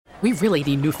We really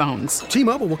need new phones.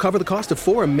 T-Mobile will cover the cost of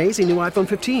 4 amazing new iPhone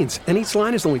 15s, and each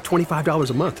line is only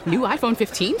 $25 a month. New iPhone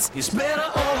 15s? It's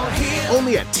better over here.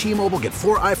 Only at T-Mobile, get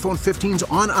 4 iPhone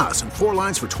 15s on us and 4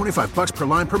 lines for $25 per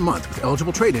line per month with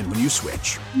eligible trade-in when you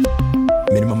switch.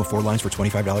 Minimum of 4 lines for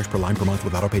 $25 per line per month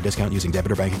with autopay discount using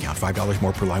debit or bank account. $5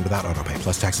 more per line without autopay,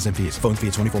 plus taxes and fees. Phone fee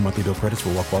at 24 monthly bill credits for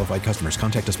well-qualified customers.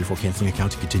 Contact us before canceling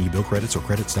account to continue bill credits or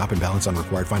credit stop and balance on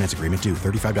required finance agreement due.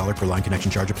 $35 per line connection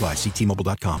charge applies. See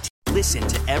T-Mobile.com. Listen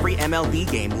to every MLB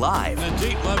game live. In the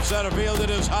deep left center field, it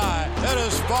is high, it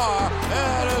is far,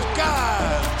 it is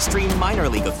gone. Stream minor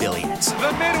league affiliates.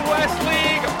 The Midwest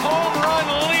League home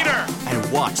run leader.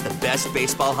 And watch the best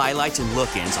baseball highlights and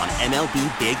look-ins on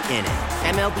MLB Big Inning.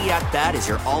 MLB At Bat is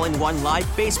your all-in-one live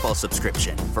baseball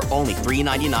subscription for only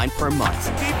 $3.99 per month.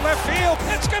 Deep left field,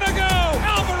 it's gonna go.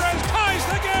 Alvarez ties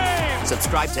the game.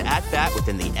 Subscribe to At Bat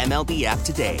within the MLB app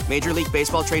today. Major League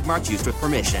Baseball trademarks used with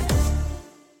permission.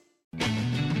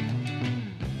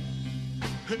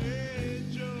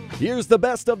 Here's the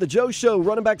Best of the Joe Show,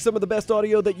 running back some of the best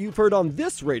audio that you've heard on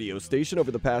this radio station over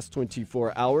the past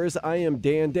 24 hours. I am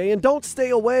Dan Day, and don't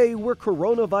stay away. We're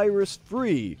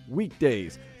coronavirus-free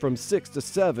weekdays from 6 to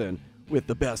 7 with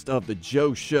the Best of the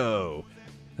Joe Show.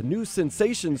 A new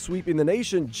sensation sweeping the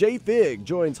nation, Jay Fig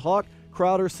joins Hawk,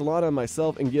 Crowder, Solana, and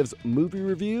myself and gives movie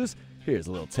reviews. Here's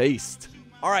a little taste.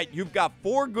 All right, you've got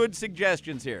 4 good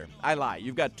suggestions here. I lie.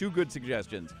 You've got 2 good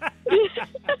suggestions.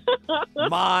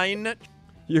 Mine.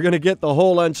 You're going to get the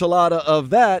whole enchilada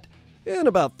of that in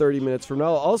about 30 minutes from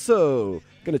now. Also,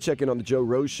 going to check in on the Joe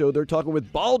Rose Show. They're talking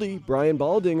with Baldy, Brian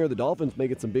Baldinger, the Dolphins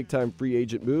making some big-time free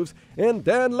agent moves, and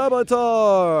Dan Le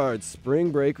Batard,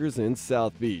 Spring Breakers in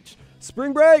South Beach.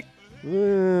 Spring break!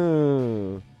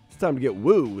 It's time to get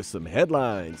woo with some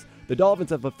headlines. The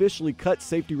Dolphins have officially cut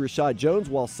safety Rashad Jones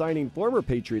while signing former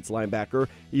Patriots linebacker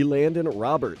Elandon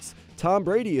Roberts. Tom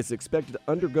Brady is expected to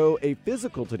undergo a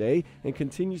physical today and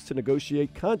continues to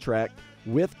negotiate contract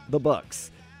with the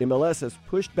Bucs. MLS has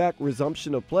pushed back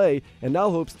resumption of play and now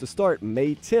hopes to start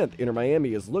May 10th. Inter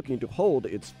Miami is looking to hold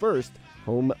its first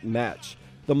home match.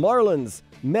 The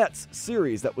Marlins-Mets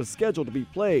series that was scheduled to be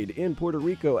played in Puerto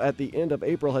Rico at the end of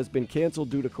April has been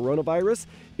canceled due to coronavirus.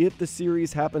 If the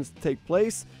series happens to take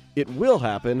place, it will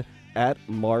happen at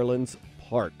Marlins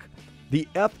Park. The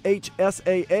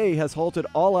FHSAA has halted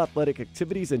all athletic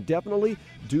activities indefinitely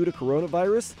due to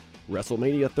coronavirus.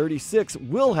 WrestleMania 36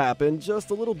 will happen just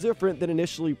a little different than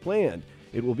initially planned.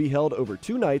 It will be held over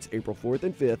 2 nights, April 4th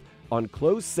and 5th, on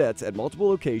closed sets at multiple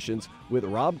locations with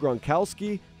Rob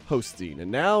Gronkowski hosting.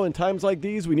 And now, in times like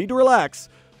these, we need to relax.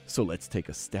 So let's take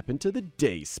a step into the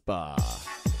day spa.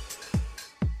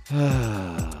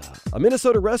 A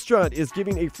Minnesota restaurant is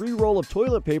giving a free roll of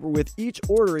toilet paper with each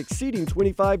order exceeding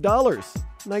 $25.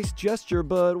 Nice gesture,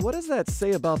 but what does that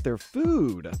say about their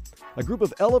food? A group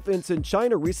of elephants in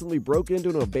China recently broke into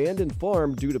an abandoned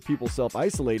farm due to people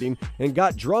self-isolating and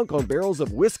got drunk on barrels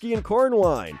of whiskey and corn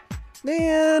wine.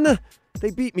 Man,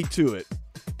 they beat me to it.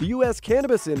 The U.S.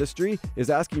 cannabis industry is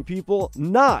asking people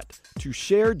not to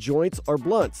share joints or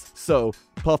blunts, so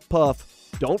puff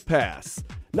puff, don't pass.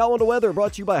 Now on the weather,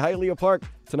 brought to you by Hialeah Park.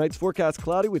 Tonight's forecast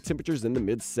cloudy with temperatures in the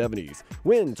mid-70s.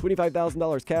 Win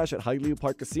 $25,000 cash at Hialeah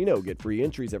Park Casino. Get free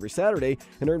entries every Saturday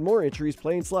and earn more entries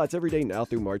playing slots every day now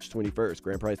through March 21st.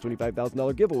 Grand prize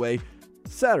 $25,000 giveaway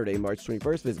Saturday, March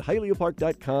 21st. Visit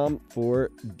HialeahPark.com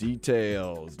for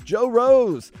details. Joe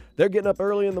Rose, they're getting up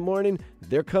early in the morning.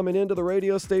 They're coming into the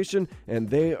radio station, and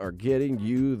they are getting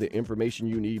you the information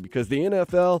you need because the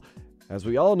NFL, as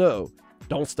we all know,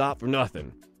 don't stop for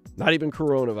nothing. Not even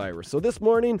coronavirus. So this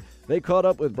morning, they caught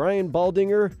up with Brian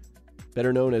Baldinger,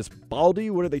 better known as Baldy.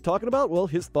 What are they talking about? Well,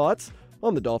 his thoughts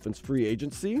on the Dolphins' free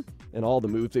agency and all the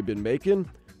moves they've been making.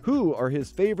 Who are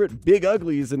his favorite big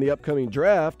uglies in the upcoming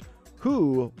draft?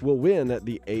 Who will win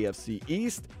the AFC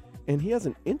East? And he has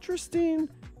an interesting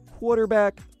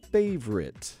quarterback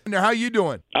favorite. How you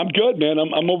doing? I'm good, man.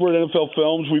 I'm over at NFL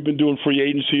Films. We've been doing free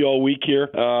agency all week here.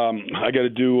 I got to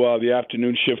do the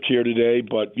afternoon shift here today,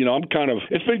 but I'm kind of.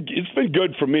 It's been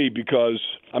good for me because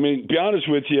be honest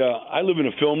with you, I live in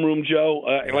a film room, Joe.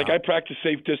 Like I practice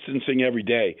safe distancing every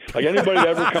day. Like anybody that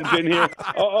ever comes in here,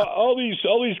 all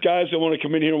these guys that want to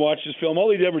come in here and watch this film, all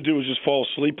they'd ever do is just fall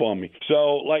asleep on me.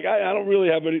 So like I don't really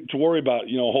have to worry about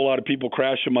a whole lot of people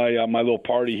crashing my little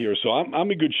party here. So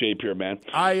I'm in good shape here, man.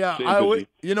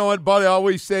 You know what, buddy? I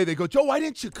always say, they go, Joe, why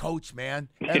didn't you coach, man?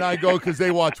 And I go, because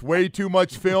they watch way too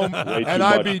much film, and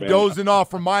I'd be dozing off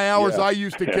from my hours I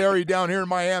used to carry down here in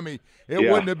Miami. It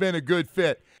wouldn't have been a good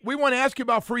fit. we want to ask you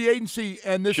about free agency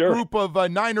and this group of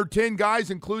 9 or 10 guys,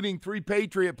 including 3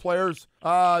 Patriot players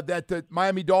that the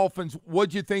Miami Dolphins,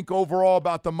 what'd you think overall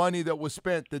about the money that was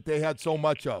spent that they had so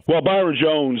much of? Well, Byron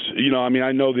Jones,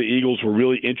 I know the Eagles were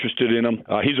really interested in him.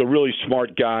 He's a really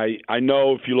smart guy. I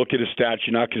know if you look at his stats,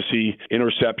 you're not going to see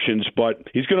interceptions, but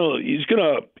he's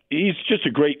just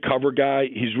a great cover guy.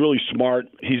 He's really smart.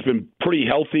 He's been pretty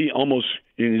healthy almost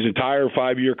in his entire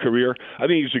 5-year career. I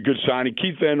think he's a good signing.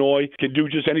 Keith Van Noy can do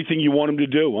just anything you want him to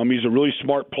do. He's a really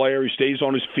smart player. He stays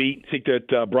on his feet. I think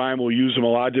that Brian will use him a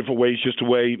lot of different ways, just the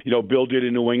way, Bill did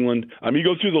in New England. You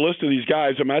go through the list of these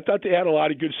guys. I thought they had a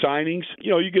lot of good signings.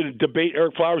 You could debate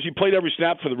Eric Flowers. He played every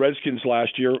snap for the Redskins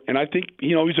last year, and I think,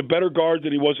 he's a better guard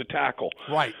than he was a tackle.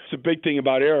 Right. The big thing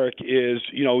about Eric is,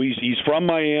 he's from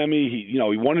Miami. He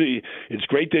wanted. It's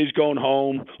great that he's going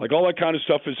home. Like, all that kind of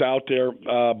stuff is out there.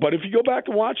 But if you go back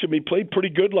and watch him, he played pretty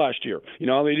good last year.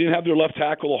 They didn't have their left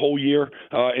tackle the whole year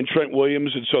in Trent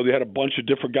Williams, and so they had a bunch of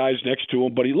different guys next to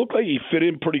him. But he looked like he fit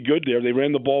in pretty good there. They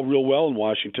ran the ball real well in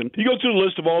Washington. You go through the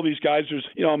list of all these guys. There's,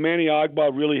 Manny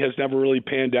Agba really has never really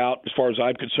panned out as far as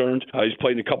I'm concerned. He's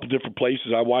played in a couple different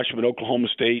places. I watched him at Oklahoma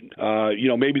State.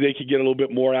 Maybe they could get a little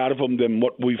bit more out of him than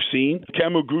what we've seen.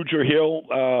 Camu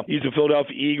Grugier-Hill, he's a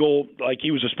Philadelphia Eagle.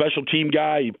 He was a special team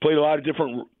guy. He played a lot of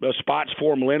different spots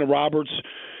for him. Atlanta Roberts,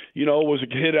 was a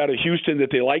kid out of Houston that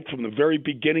they liked from the very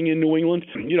beginning in New England.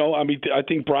 I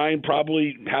think Brian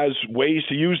probably has ways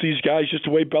to use these guys just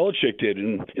the way Belichick did.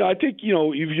 And, I think,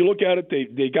 if you look at it,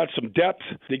 they got some depth.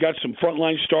 They got some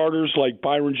frontline starters like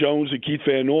Byron Jones and Keith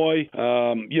Van Noy.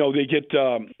 They get,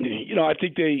 I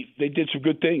think they did some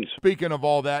good things. Speaking of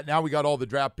all that, now we got all the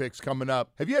draft picks coming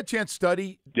up. Have you had a chance to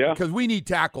study? Yeah. Because we need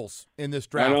tackles in this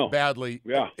draft badly.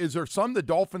 Yeah. Is there some the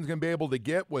Dolphins going to be able to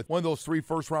get with one of those 3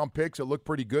 first-round picks that look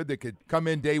pretty good that could come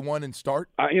in day one and start?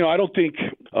 I don't think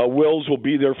Wills will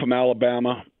be there from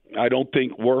Alabama. I don't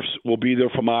think Wirfs will be there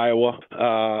from Iowa.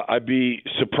 I'd be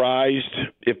surprised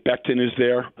if Becton is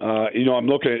there. I'm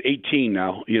looking at 18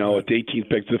 now, at the 18th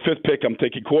pick. The 5th pick, I'm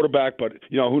thinking quarterback, but,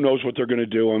 who knows what they're going to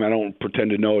do. I don't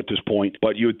pretend to know at this point.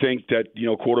 But you would think that,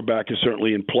 quarterback is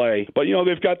certainly in play. But,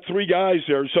 they've got 3 guys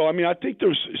there. So, I think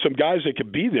there's some guys that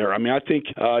could be there. I think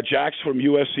Jax from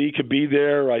USC could be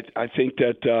there. I think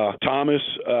that Thomas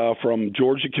from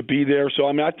Georgia could be there. So,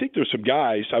 I think there's some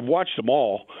guys. I've watched them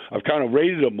all. I've kind of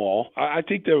rated them all. I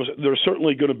think there's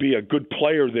certainly going to be a good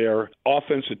player there,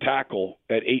 offensive tackle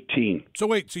at 18. So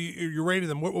wait, so you rated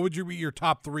them. What would you be your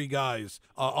top 3 guys,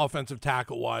 offensive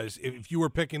tackle wise, if you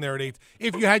were picking there at 8?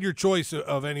 If you had your choice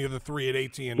of any of the 3 at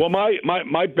 18. Well,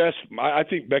 my best, I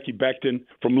think Becky Becton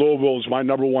from Louisville is my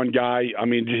number 1 guy.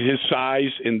 His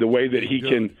size and the way that he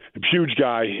can, huge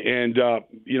guy, and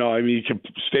he can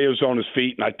stay on his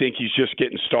feet. And I think he's just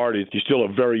getting started. He's still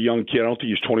a very young kid. I don't think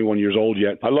he's 21 years old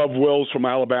yet. I love Wills from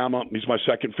Alabama. He's my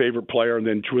second favorite player, and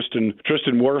then Tristan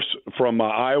Wirfs from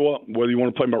Iowa. Whether you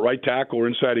want to play him at right tackle or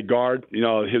inside a guard,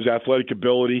 his athletic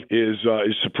ability is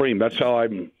supreme. That's how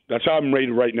I'm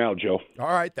rated right now, Joe. All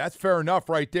right, that's fair enough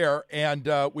right there. And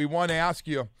we want to ask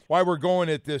you why we're going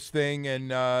at this thing, and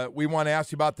we want to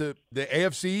ask you about the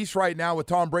AFC East right now with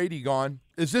Tom Brady gone.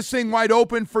 Is this thing wide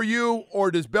open for you,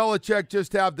 or does Belichick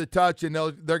just have the touch and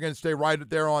they're going to stay right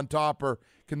there on top, or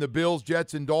can the Bills,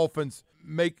 Jets, and Dolphins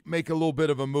make a little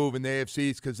bit of a move in the AFC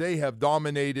East, because they have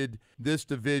dominated this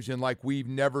division like we've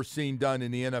never seen done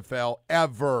in the NFL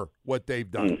ever, what they've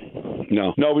done?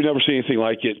 No, we never see anything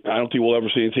like it. I don't think we'll ever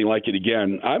see anything like it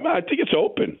again. I think it's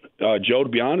open, Joe, to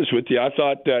be honest with you. I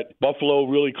thought that Buffalo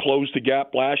really closed the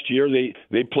gap last year.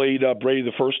 They played Brady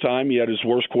the first time. He had his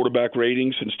worst quarterback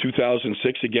rating since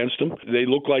 2006 against him. They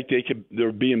look like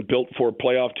they're being built for a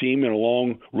playoff team and a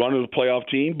long run of the playoff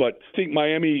team. But I think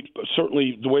Miami,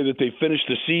 certainly the way that they finished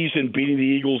the season, beating the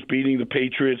Eagles, beating the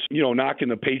Patriots, knocking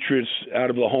the Patriots out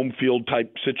of the home field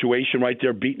type situation right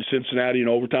there, beating Cincinnati in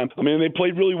overtime. They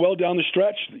played really well down the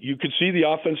stretch. You could see the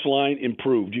offensive line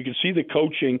improved. You could see the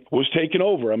coaching was taken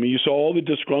over. You saw all the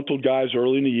disgruntled guys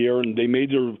early in the year, and they made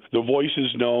their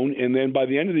voices known. And then by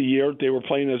the end of the year, they were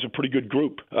playing as a pretty good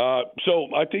group. So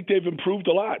I think they've improved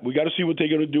a lot. We got to see what they're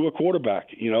going to do at quarterback,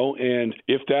 and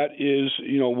if that is,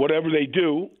 whatever they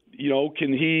do,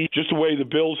 can he, just the way the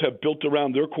Bills have built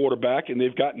around their quarterback and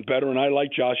they've gotten better, and I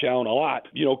like Josh Allen a lot,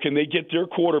 can they get their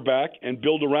quarterback and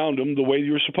build around him the way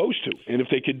you're supposed to? And if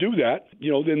they could do that,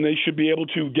 then they should be able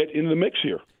to get into the mix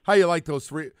here. How you like those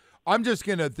 3? I'm just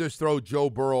going to throw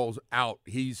Joe Burrow out.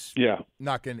 He's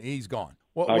not going. He's gone.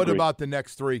 What about the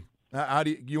next 3? How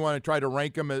do you want to try to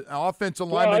rank him as offensive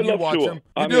lineman? I you love watch Tua. him.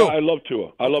 I love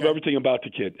Tua. I love everything about the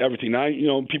kid. Everything. Now,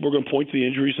 people are going to point to the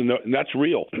injuries, and that's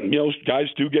real. Guys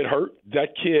do get hurt. That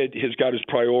kid has got his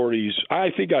priorities. I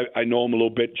think I know him a little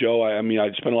bit, Joe. I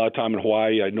spent a lot of time in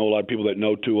Hawaii. I know a lot of people that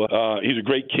know Tua. He's a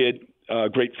great kid.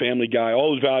 Great family guy.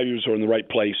 All his values are in the right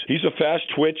place. He's a fast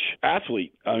twitch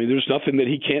athlete. There's nothing that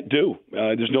he can't do.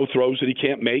 There's no throws that he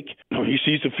can't make. He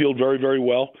sees the field very, very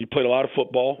well. He played a lot of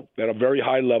football at a very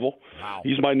high level. Wow.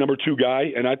 He's my number 2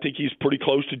 guy, and I think he's pretty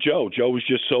close to Joe. Joe was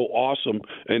just so awesome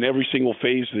in every single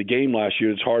phase of the game last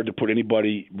year. It's hard to put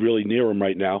anybody really near him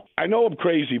right now. I know I'm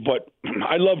crazy, but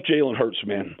I love Jalen Hurts,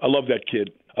 man. I love that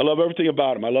kid. I love everything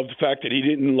about him. I love the fact that he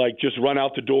didn't just run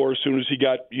out the door as soon as he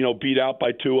got beat out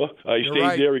by Tua. He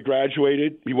stayed there. He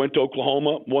graduated. He went to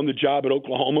Oklahoma, won the job at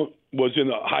Oklahoma, was in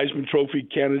the Heisman Trophy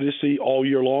candidacy all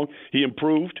year long. He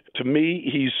improved. To me,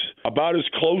 he's about as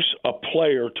close a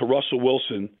player to Russell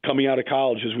Wilson coming out of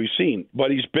college as we've seen.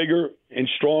 But he's bigger and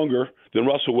stronger than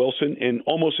Russell Wilson and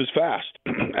almost as fast.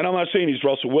 And I'm not saying he's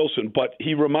Russell Wilson, but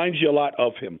he reminds you a lot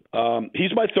of him.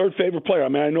 He's my 3rd favorite player.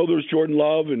 I know there's Jordan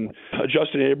Love and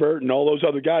Justin Herbert and all those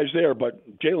other guys there, but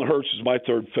Jalen Hurts is my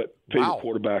 3rd favorite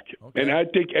quarterback. Okay. And I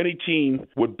think any team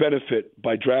would benefit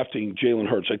by drafting Jalen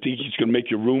Hurts. I think he's going to make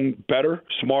your room better,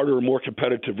 smarter, and more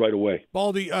competitive right away.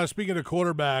 Baldy, speaking of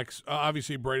quarterbacks,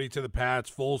 obviously Brady to the Pats,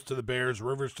 Foles to the Bears,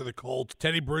 Rivers to the Colts,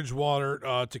 Teddy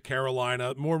Bridgewater to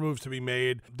Carolina, more moves to be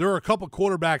made. There are a couple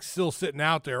quarterbacks still sitting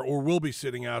out there or will be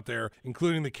sitting out there,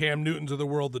 including the Cam Newtons of the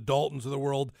world, the Daltons of the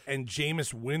world, and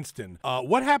Jameis Winston.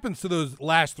 What happens to those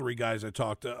last 3 guys I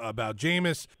talked about,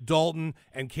 Jameis, Dalton,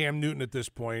 and Cam Newton at this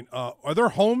point? Are there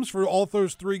homes for all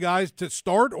those 3 guys to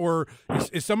start, or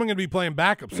is someone going to be playing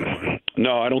backup somewhere?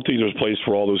 No, I don't think there's a place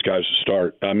for all those guys to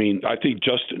start. I think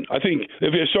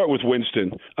if you start with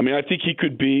Winston, I think he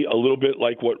could be a little bit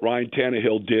like what Ryan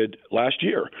Tannehill did last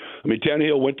year.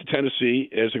 Tannehill went to Tennessee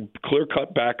as a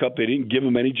clear-cut backup. They didn't give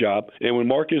him any job. And when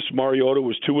Marcus Mariota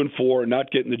was 2-4 and not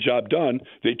getting the job done,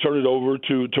 they turned it over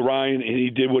to Ryan, and he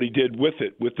did what he did with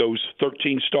it. With those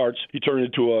 13 starts, he turned it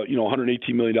into a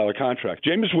 $118 million contract.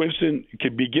 Jameis Winston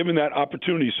could be given that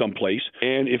opportunity someplace,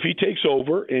 and if he takes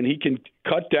over and he can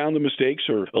cut down the mistakes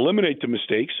or eliminate the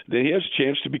mistakes, then he has a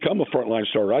chance to become a frontline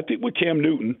starter. I think with Cam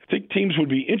Newton, I think teams would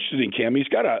be interested in Cam. You're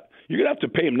going to have to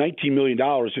pay him $19 million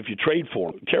if you trade for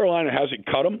him. Carolina hasn't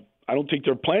cut him. I don't think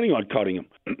they're planning on cutting him.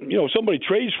 If somebody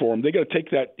trades for him, they got to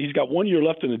take that. He's got 1 year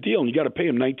left in the deal, and you got to pay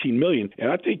him $19 million.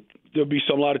 And I think there'll be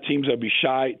a lot of teams that'll be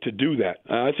shy to do that.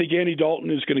 I think Andy Dalton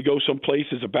is going to go someplace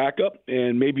as a backup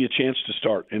and maybe a chance to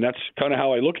start. And that's kind of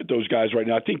how I look at those guys right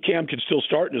now. I think Cam can still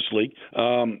start in this league.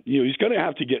 He's going to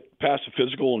have to get past the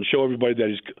physical and show everybody that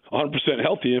he's 100%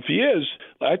 healthy. And if he is,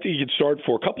 I think he can start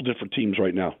for a couple different teams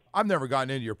right now. I've never gotten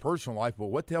into your personal life, but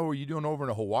what the hell were you doing over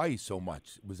in Hawaii so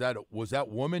much? Was that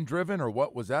woman driven, or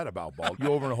what was that about, Ball? You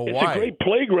over in Hawaii? It's a great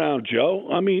playground, Joe.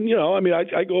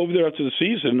 I go over there after the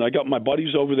season. I got my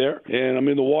buddies over there, and I'm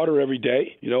in the water every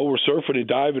day. We're surfing and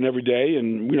diving every day,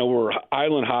 and we're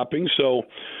island hopping. So,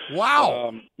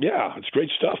 wow, yeah, it's great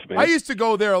stuff, man. I used to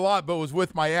go there a lot, but it was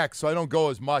with my ex, so I don't go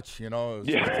as much.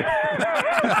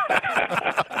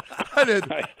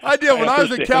 I did when I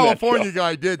was in California.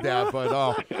 I did that,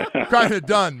 but kind of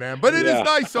done, man. But it is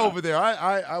nice over there.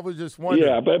 I was just wondering.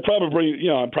 Yeah, but it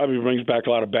probably brings back a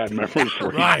lot of bad memories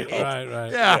for you. Right.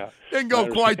 Yeah. Didn't go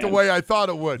quite the way I thought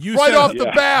it would. Off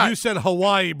the bat. You said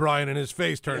Hawaii, Brian, and his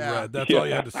face turned red. That's all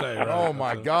you had to say. Right? Oh,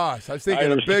 my gosh. I was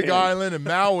thinking of Big Island and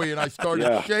Maui, and I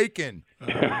started shaking.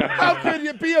 How could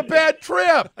you be a bad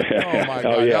trip? Oh, my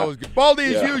God. That was good.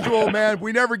 Baldy, as usual, man,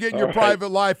 we never get in your private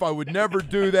life. I would never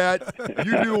do that.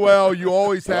 You do well. You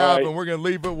always have, and we're going to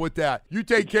leave it with that. You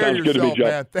take care of yourself,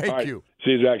 man. Thank you.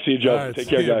 See you, Zach. See you, Joe. Take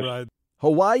care, guys. Brian.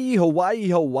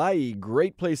 Hawaii.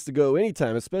 Great place to go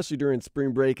anytime, especially during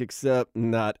spring break, except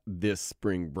not this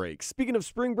spring break. Speaking of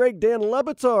spring break, Dan Le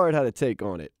Batard had a take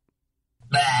on it.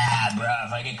 Bro,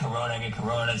 if I get corona, I get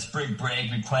corona. It's spring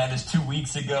break. We planned this 2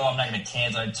 weeks ago. I'm not going to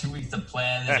cancel. I had 2 weeks to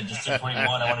plan this. I just turned 21.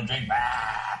 I want to drink.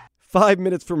 5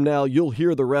 minutes from now, you'll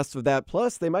hear the rest of that.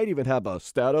 Plus, they might even have a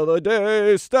stat of the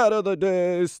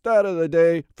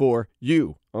day for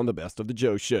you on the Best of the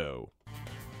Joe Show.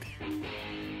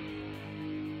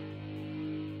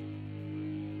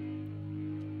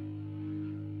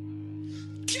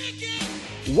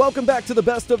 Welcome back to the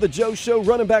Best of the Joe Show,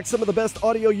 running back some of the best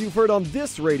audio you've heard on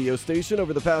this radio station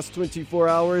over the past 24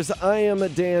 hours. I am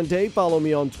Dan Day. Follow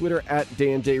me on Twitter at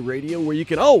Dan Day Radio, where you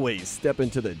can always step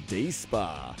into the day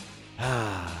spa.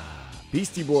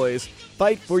 Beastie Boys,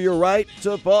 fight for your right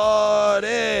to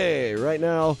party. Right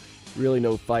now, really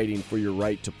no fighting for your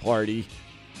right to party.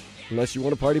 unless you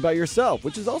want to party by yourself,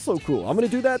 which is also cool. I'm going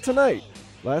to do that tonight.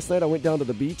 Last night I went down to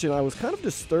the beach and I was kind of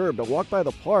disturbed. I walked by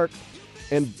the park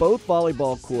and both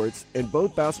volleyball courts and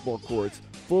both basketball courts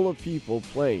full of people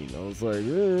playing. I was like,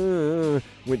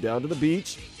 went down to the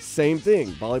beach, same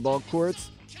thing. Volleyball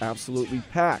courts, absolutely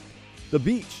packed. The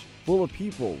beach, full of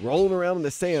people rolling around in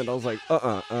the sand. I was like,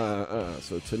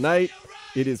 So tonight,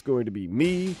 it is going to be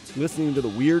me listening to the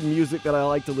weird music that I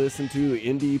like to listen to,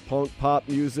 indie, punk, pop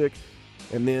music,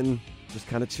 and then just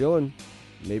kind of chilling.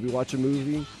 Maybe watch a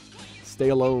movie, stay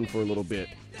alone for a little bit.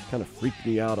 Kind of freaked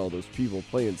me out, all those people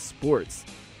playing sports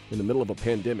in the middle of a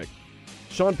pandemic.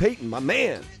 Sean Payton, my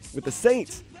man, with the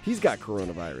Saints, he's got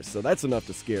coronavirus, so that's enough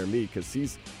to scare me because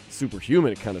he's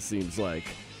superhuman, it kind of seems like.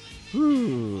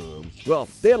 Well,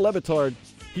 Dan Le Batard,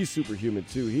 he's superhuman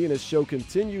too. He and his show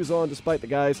continues on despite the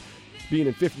guys being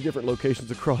in 50 different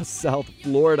locations across South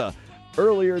Florida.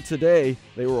 Earlier today,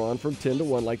 they were on from 10 to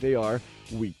 1 like they are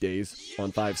weekdays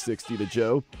on 560 The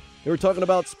Joe. They were talking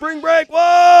about spring break.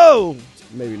 Whoa!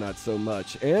 Maybe not so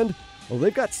much. And, well,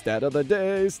 they've got stat of the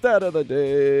day, stat of the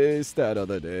day, stat of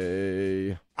the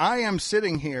day. I am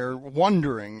sitting here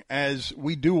wondering as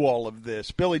we do all of this,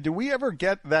 Billy, do we ever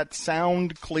get that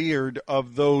sound cleared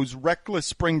of those reckless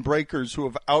spring breakers who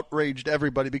have outraged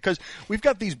everybody? Because we've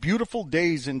got these beautiful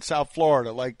days in South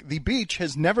Florida. Like, the beach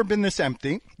has never been this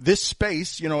empty. This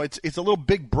space, you know, it's a little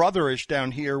Big Brother-ish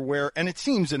down here where, and it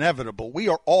seems inevitable, we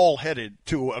are all headed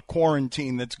to a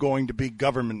quarantine that's going to be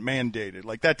government mandated.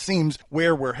 Like, that seems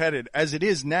where we're headed. As it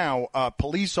is now,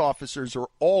 police officers are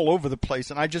all over the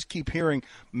place, and I just keep hearing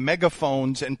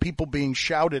megaphones and people being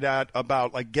shouted at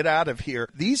about, like, get out of here.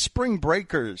 These spring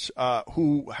breakers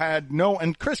who had no,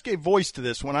 and Chris gave voice to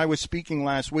this when I was speaking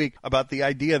last week about the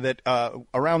idea that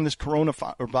around this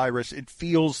coronavirus, it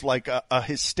feels like a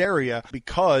hysteria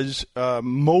because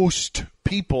most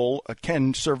people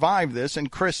can survive this.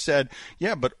 And Chris said,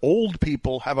 yeah, but old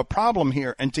people have a problem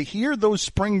here. And to hear those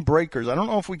spring breakers, I don't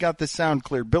know if we got this sound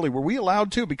clear. Billy, were we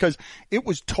allowed to? Because it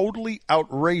was totally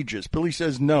outrageous. Billy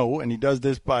says no, and he does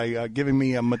this by giving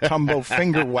me a Matumbo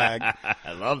finger wag.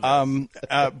 I love this.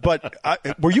 But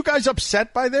were you guys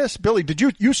upset by this? Billy, did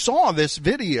you saw this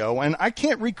video, and I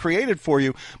can't recreate it for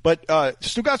you, but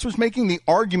Stugotz was making the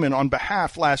argument on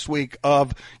behalf last week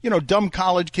of, you know, dumb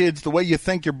college kids, the way you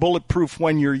think you're bulletproof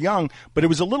when you're young. But it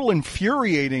was a little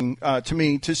infuriating to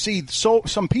me to see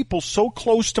some people so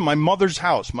close to my mother's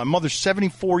house. My mother's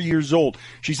 74 years old.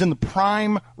 She's in the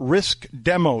prime risk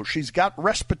demo. She's got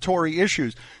respiratory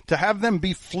issues. To have them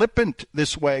be flippant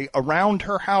this way around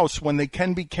her house when they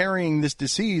can be carrying this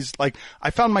disease, like, I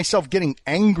found myself getting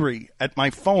angry at my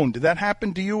phone. Did that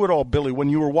happen to you at all, Billy, when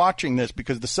you were watching this?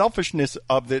 Because the selfishness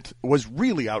of it was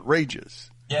really outrageous.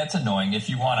 Yeah, it's annoying. If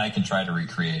you want, I can try to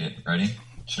recreate it. Ready?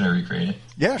 Should I recreate it?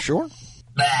 Yeah, sure.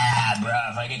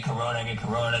 Bruh, if I get corona, I get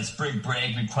corona. It's spring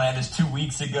break. We planned this 2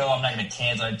 weeks ago. I'm not going to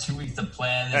cancel. I had 2 weeks to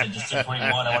plan this. I just turned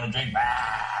 21. I want to drink.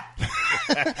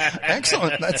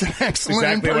 Excellent. That's an excellent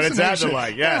exactly what it impersonation. sounded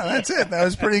like, yeah. That's it. That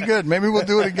was pretty good. Maybe we'll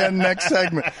do it again next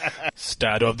segment.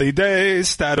 Stat of the day,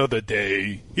 stat of the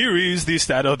day. Here is the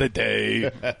stat of the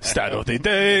day. Stat of the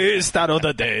day, stat of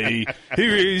the day.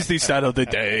 Here is the stat of the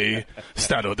day.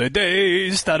 Stat of the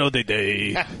day, stat of the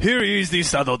day. Here is the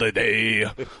stat of the day.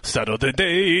 Stat of the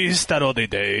day, stat of the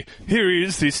day. Here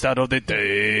is the stat of the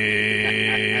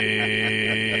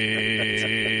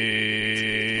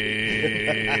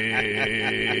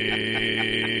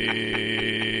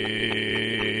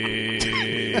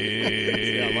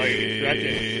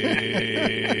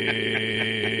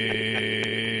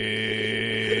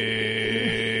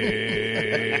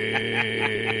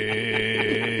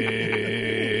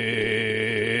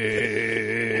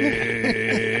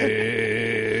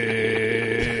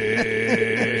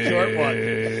Short one.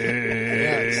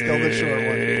 Yeah, it's still the short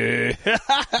one.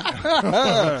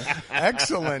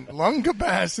 Excellent. Lung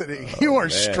capacity. You are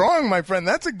strong, my friend.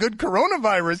 That's a good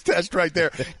coronavirus test right there.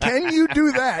 Can you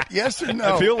do that? Yes or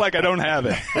no? I feel like I don't have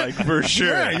it, like, for sure.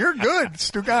 Yeah, you're good.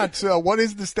 Stugotz, what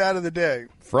is the stat of the day?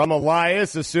 From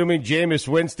Elias, assuming Jameis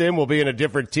Winston will be in a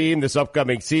different team this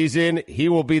upcoming season, he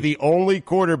will be the only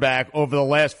quarterback over the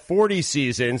last 40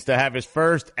 seasons to have his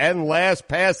first and last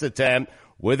pass attempt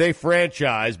with a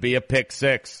franchise be a pick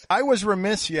six. I was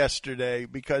remiss yesterday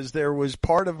because there was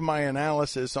part of my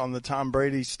analysis on the Tom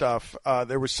Brady stuff.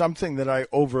 There was something that I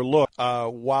overlooked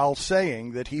while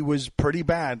saying that he was pretty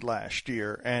bad last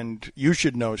year. And you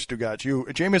should know, Stugotz,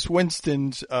 Jameis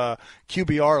Winston's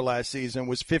QBR last season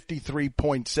was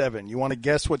 53.7. You want to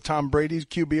guess what Tom Brady's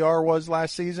QBR was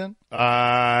last season?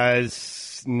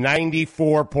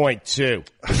 94.2.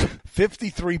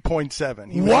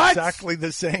 53.7. He was What? exactly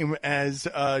the same as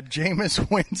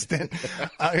Jameis Winston.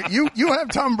 You have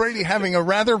Tom Brady having a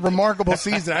rather remarkable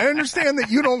season. I understand that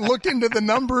you don't look into the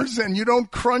numbers and you don't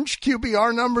crunch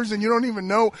QBR numbers and you don't even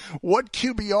know what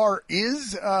QBR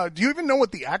is. Do you even know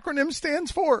what the acronym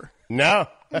stands for? No.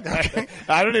 Okay.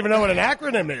 I don't even know what an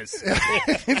acronym is.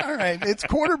 All right. It's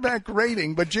quarterback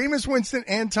rating, but Jameis Winston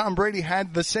and Tom Brady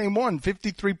had the same one,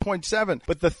 53.7.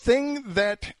 But the thing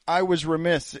that I was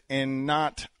remiss in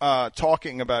not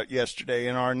talking about yesterday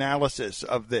in our analysis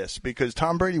of this, because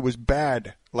Tom Brady was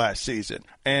bad last season.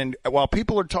 And while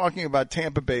people are talking about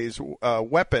Tampa Bay's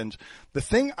weapons, the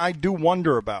thing I do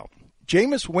wonder about,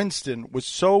 Jameis Winston was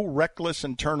so reckless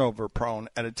and turnover prone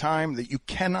at a time that you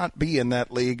cannot be in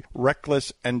that league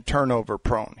reckless and turnover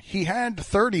prone. He had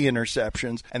 30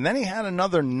 interceptions, and then he had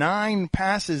another 9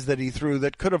 passes that he threw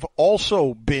that could have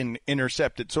also been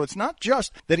intercepted. So it's not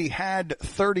just that he had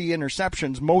 30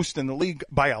 interceptions, most in the league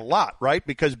by a lot, right?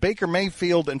 Because Baker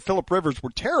Mayfield and Phillip Rivers were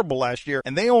terrible last year,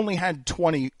 and they only had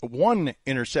 21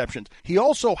 interceptions. He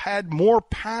also had more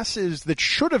passes that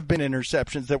should have been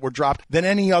interceptions that were dropped than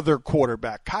any other quarterback.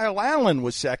 Kyle Allen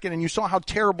was second, and you saw how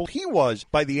terrible he was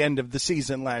by the end of the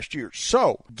season last year.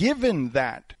 So, given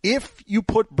that, if you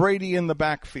put Brady in the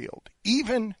backfield,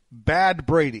 even bad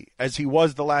Brady, as he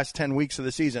was the last 10 weeks of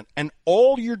the season, and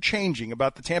all you're changing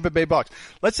about the Tampa Bay Bucs,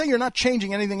 let's say you're not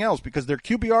changing anything else because their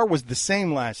QBR was the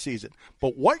same last season,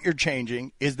 but what you're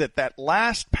changing is that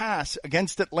last pass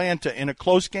against Atlanta in a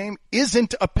close game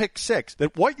isn't a pick six.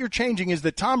 That what you're changing is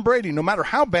that Tom Brady, no matter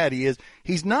how bad he is,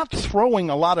 he's not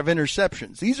throwing a lot of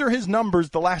interceptions. These are his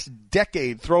numbers the last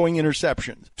decade throwing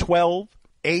interceptions. 12,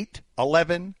 8,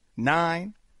 11,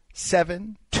 9,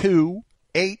 7, 2,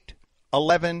 8,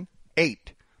 11,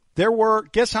 8. There were,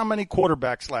 guess how many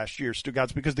quarterbacks last year,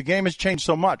 Stugotz, because the game has changed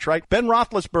so much, right? Ben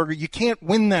Roethlisberger, you can't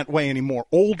win that way anymore.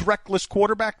 Old, reckless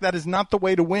quarterback, that is not the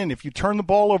way to win. If you turn the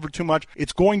ball over too much,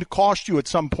 it's going to cost you at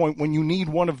some point when you need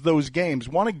one of those games.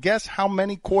 Want to guess how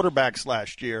many quarterbacks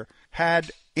last year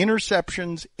had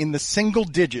interceptions in the single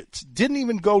digits? Didn't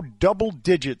even go double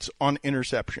digits on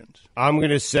interceptions. I'm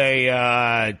going to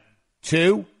say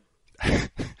 2.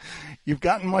 You've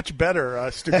gotten much better,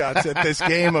 Stugotz, at this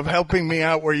game of helping me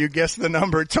out where you guess the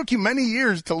number. It took you many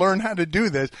years to learn how to do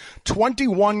this.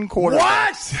 21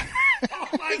 quarterbacks. What?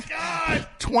 Oh, my God.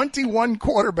 21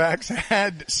 quarterbacks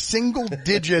had single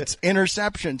digits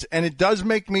interceptions, and it does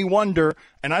make me wonder,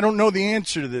 and I don't know the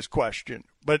answer to this question,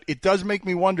 but it does make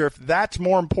me wonder if that's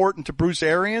more important to Bruce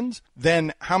Arians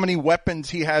than how many weapons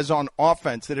he has on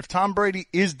offense. That if Tom Brady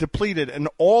is depleted and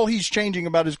all he's changing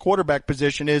about his quarterback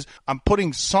position is I'm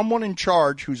putting someone in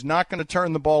charge who's not going to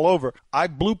turn the ball over. I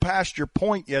blew past your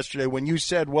point yesterday when you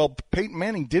said, well, Peyton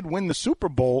Manning did win the Super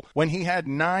Bowl when he had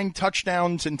 9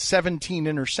 touchdowns and 17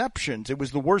 interceptions. It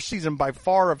was the worst season by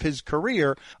far of his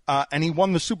career, and he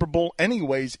won the Super Bowl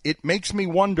anyways. It makes me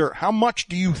wonder, how much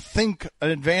do you think an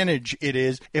advantage it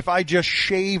is if I just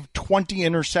shave 20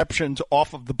 interceptions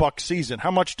off of the Bucs season?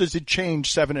 How much does it change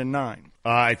 7 and 9?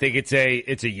 I think it's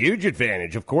a huge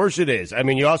advantage. Of course it is. I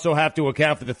mean, you also have to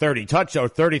account for the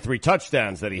 33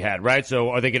 touchdowns that he had, right?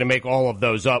 So are they going to make all of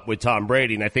those up with Tom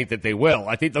Brady? And I think that they will.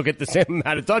 I think they'll get the same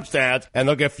amount of touchdowns and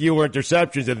they'll get fewer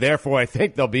interceptions, and therefore I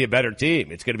think they'll be a better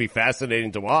team. It's going to be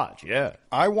fascinating to watch. Yeah.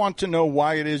 I want to know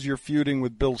why it is you're feuding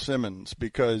with Bill Simmons,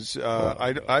 because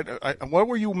what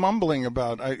were you mumbling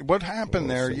about? What happened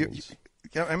there?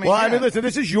 Listen,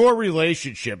 this is your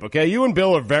relationship, okay? You and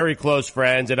Bill are very close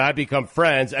friends, and I become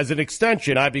friends. As an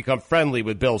extension, I become friendly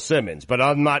with Bill Simmons, but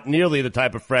I'm not nearly the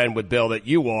type of friend with Bill that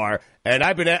you are.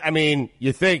 And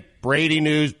you think Brady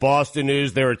news, Boston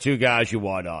news, there are 2 guys you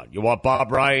want on. You want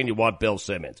Bob Ryan, you want Bill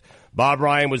Simmons. Bob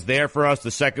Ryan was there for us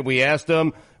the second we asked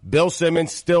him. Bill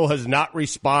Simmons still has not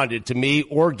responded to me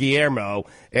or Guillermo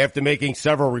after making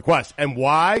several requests. And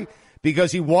why?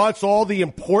 Because he wants all the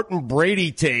important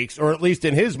Brady takes, or at least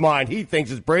in his mind, he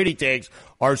thinks his Brady takes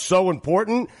are so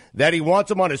important that he wants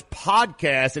them on his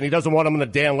podcast, and he doesn't want them on the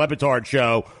Dan Le Batard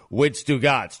show with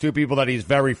Stugotz, 2 people that he's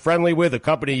very friendly with, a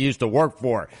company he used to work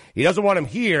for. He doesn't want him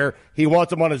here. He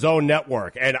wants them on his own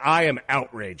network, and I am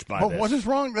outraged by this. What is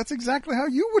wrong? That's exactly how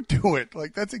you would do it.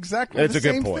 That's exactly the same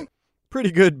thing. That's a good point.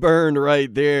 Pretty good burn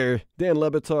right there. Dan Le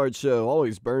Batard Show,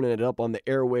 always burning it up on the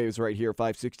airwaves right here,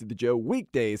 560 The Joe,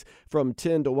 weekdays from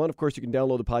 10 to 1. Of course, you can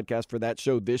download the podcast for that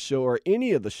show, this show, or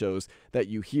any of the shows that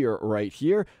you hear right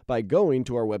here by going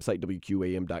to our website,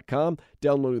 WQAM.com,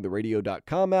 downloading the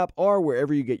radio.com app, or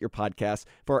wherever you get your podcasts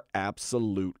for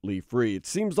absolutely free. It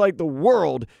seems like the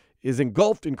world is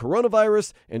engulfed in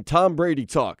coronavirus and Tom Brady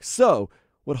talk. So,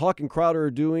 what Hawk and Crowder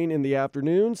are doing in the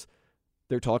afternoons,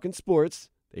 they're talking sports.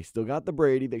 They still got the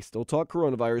Brady. They still talk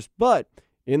coronavirus. But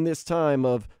in this time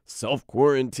of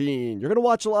self-quarantine, you're going to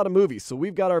watch a lot of movies. So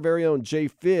we've got our very own Jay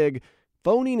Fig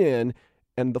phoning in,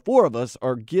 and the four of us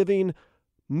are giving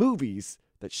movies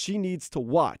that she needs to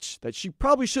watch that she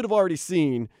probably should have already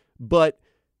seen, but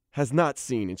has not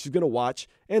seen. And she's going to watch,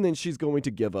 and then she's going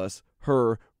to give us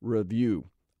her review.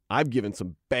 I've given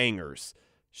some bangers.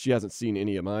 She hasn't seen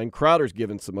any of mine. Crowder's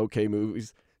given some okay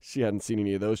movies. She hadn't seen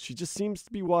any of those. She just seems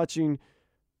to be watching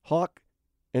Hawk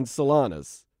and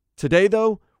Solana's. Today,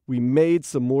 though, we made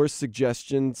some more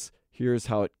suggestions. Here's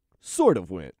how it sort of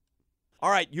went. All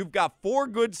right, you've got 4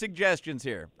 good suggestions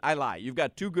here. I lie. You've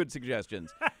got 2 good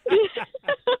suggestions.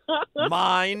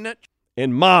 Mine.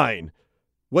 And mine.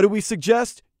 What do we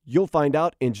suggest? You'll find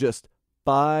out in just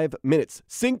 5 minutes.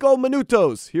 5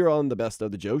 minutos here on the Best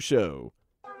of the Joe Show.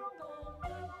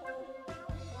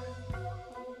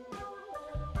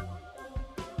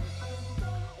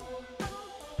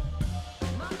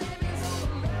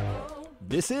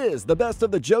 This is the Best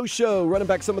of the Joe Show, running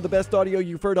back some of the best audio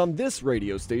you've heard on this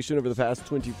radio station over the past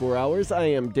 24 hours. I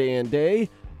am Dan Day.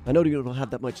 I know you don't have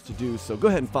that much to do, so go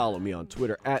ahead and follow me on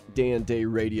Twitter at Dan Day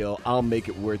Radio. I'll make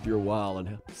it worth your while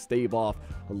and stave off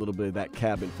a little bit of that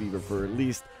cabin fever for at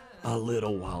least a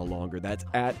little while longer. That's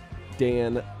at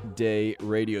Dan Day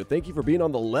Radio. Thank you for being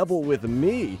on the level with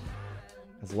me.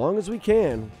 As long as we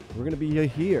can, we're going to be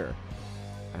here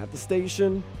at the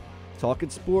station, talking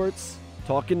sports,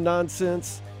 talking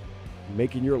nonsense,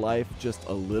 making your life just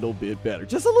a little bit better.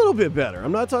 Just a little bit better.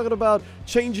 I'm not talking about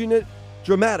changing it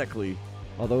dramatically,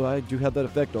 although I do have that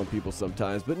effect on people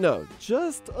sometimes. But no,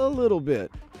 just a little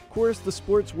bit. Of course, the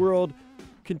sports world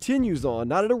continues on,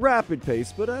 not at a rapid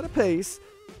pace, but at a pace.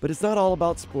 But it's not all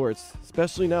about sports,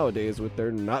 especially nowadays with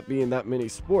there not being that many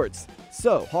sports.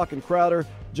 So, Hawk and Crowder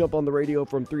jump on the radio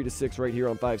from 3 to 6 right here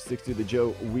on 560 The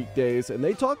Joe weekdays, and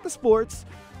they talk the sports.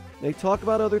 They talk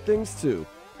about other things, too.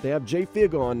 They have Jay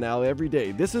Fig on now every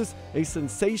day. This is a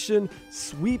sensation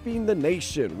sweeping the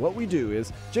nation. What we do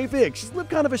is, Jay Fig, she's lived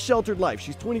kind of a sheltered life.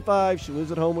 She's 25. She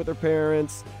lives at home with her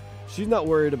parents. She's not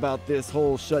worried about this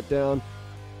whole shutdown.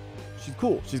 She's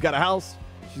cool. She's got a house.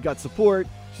 She's got support.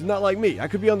 She's not like me. I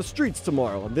could be on the streets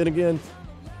tomorrow. And then again,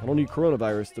 I don't need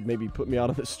coronavirus to maybe put me out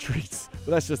on the streets.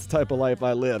 But that's just the type of life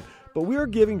I live. But we are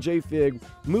giving Jay Fig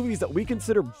movies that we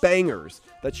consider bangers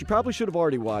that she probably should have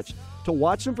already watched, to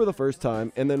watch them for the first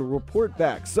time and then report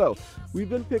back. So we've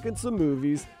been picking some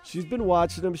movies. She's been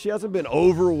watching them. She hasn't been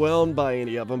overwhelmed by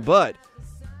any of them, but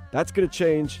that's going to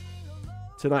change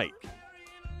tonight.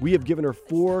 We have given her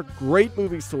 4 great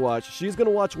movies to watch. She's going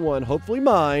to watch one, hopefully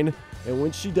mine, and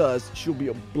when she does, she'll be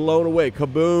blown away.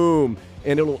 Kaboom!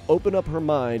 And it'll open up her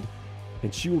mind,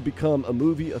 and she will become a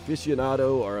movie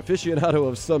aficionado or aficionado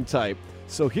of some type.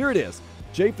 So here it is.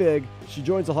 Jay Fig, she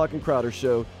joins the Hawk and Crowder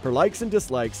show. Her likes and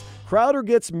dislikes. Crowder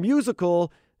gets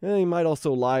musical, and he might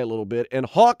also lie a little bit. And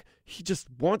Hawk, he just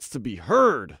wants to be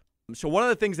heard. So one of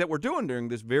the things that we're doing during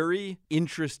this very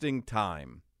interesting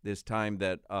time, this time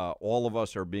that all of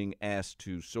us are being asked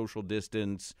to social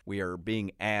distance, we are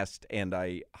being asked, and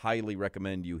I highly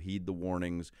recommend you heed the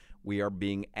warnings, we are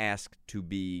being asked to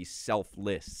be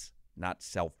selfless, not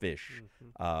selfish.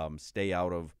 Stay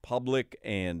out of public,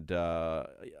 and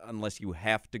unless you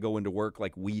have to go into work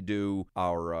like we do.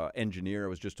 Our engineer, I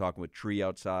was just talking with Tree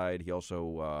outside. He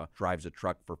also drives a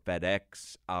truck for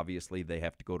FedEx. Obviously, they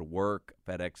have to go to work.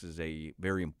 FedEx is a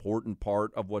very important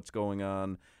part of what's going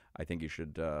on. I think you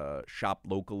should shop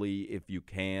locally if you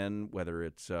can, whether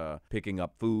it's picking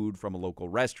up food from a local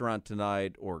restaurant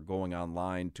tonight or going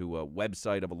online to a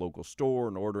website of a local store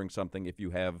and ordering something. If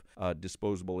you have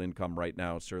disposable income right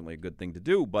now, it's certainly a good thing to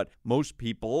do. But most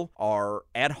people are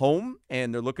at home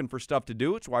and they're looking for stuff to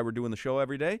do. It's why we're doing the show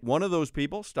every day. One of those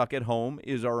people stuck at home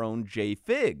is our own Jay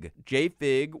Fig. Jay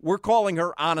Fig, we're calling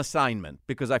her on assignment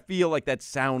because I feel like that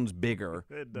sounds bigger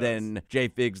than Jay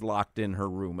Fig's locked in her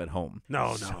room at home.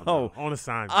 No. On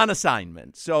assignment. On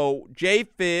assignment. So Jay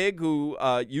Fig, who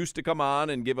used to come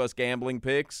on and give us gambling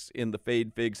picks in the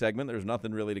Fade Fig segment. There's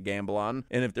nothing really to gamble on,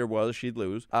 and if there was, she'd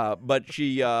lose. But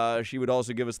she would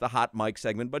also give us the hot mic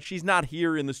segment, but she's not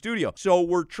here in the studio. So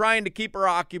we're trying to keep her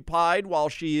occupied while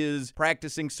she is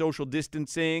practicing social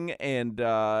distancing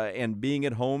and being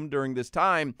at home during this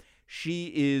time.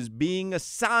 She is being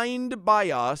assigned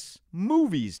by us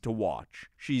movies to watch.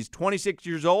 She's 26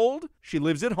 years old. She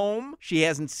lives at home. She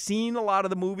hasn't seen a lot of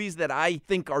the movies that I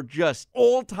think are just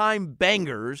all-time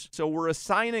bangers. So we're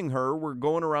assigning her. We're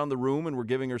going around the room and we're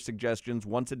giving her suggestions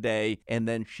once a day. And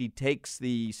then she takes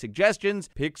the suggestions,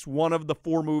 picks one of the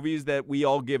 4 movies that we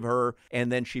all give her,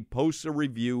 and then she posts a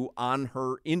review on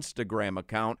her Instagram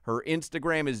account. Her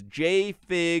Instagram is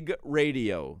JFig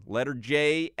Radio. Letter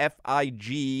J,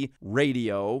 F-I-G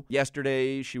Radio.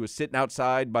 Yesterday, she was sitting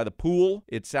outside by the pool.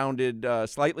 It sounded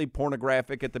slightly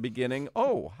pornographic at the beginning.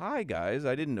 Oh, hi, guys.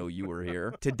 I didn't know you were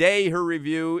here. Today, her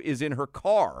review is in her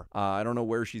car. I don't know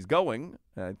where she's going.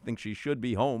 I think she should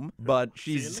be home, but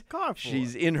she's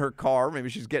in her car. Maybe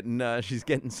she's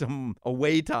getting some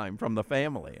away time from the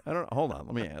family. I don't know. Hold on.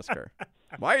 Let me ask her.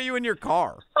 Why are you in your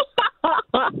car?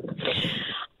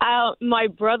 My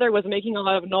brother was making a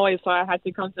lot of noise, so I had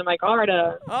to come to my car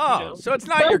to. Oh, so it's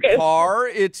not your car;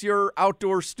 it's your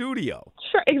outdoor studio.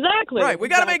 Sure, exactly. Right. We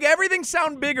got to make everything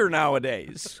sound bigger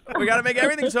nowadays. We got to make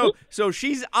everything so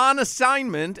she's on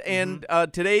assignment, and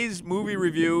today's movie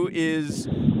review is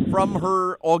from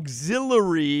her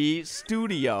auxiliary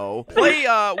studio. Play.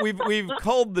 We've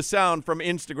culled the sound from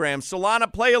Instagram.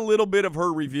 Solana, play a little bit of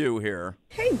her review here.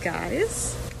 Hey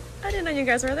guys. I didn't know you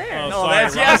guys were there. No,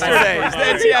 that's yesterday's.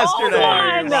 That's yesterday.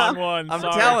 Wrong one. I'm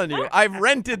telling you, I've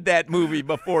rented that movie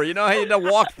before. You know how you had to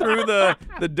walk through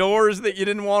the doors that you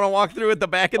didn't want to walk through at the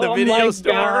back of the video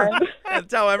store? God.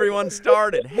 That's how everyone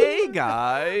started. Hey,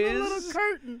 guys.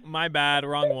 My bad,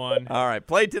 wrong one. All right,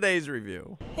 play today's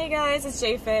review. Hey guys, it's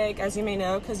JFig, as you may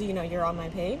know, because you know you're on my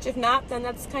page. If not, then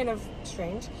that's kind of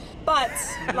strange. But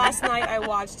last night I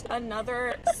watched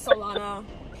another Solana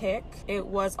pick. It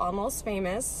was Almost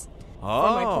Famous. For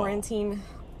my quarantine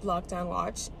lockdown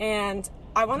watch, and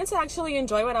I wanted to actually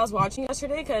enjoy what I was watching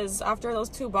yesterday because after those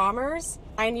 2 bombers,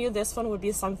 I knew this one would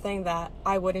be something that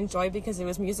I would enjoy because it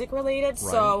was music related. Right.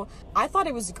 So I thought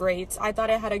it was great. I thought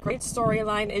it had a great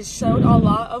storyline. It showed a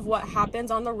lot of what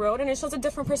happens on the road, and it shows a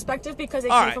different perspective because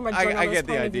it came from a journalist's I get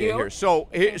the point idea of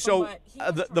here. view. So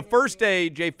the first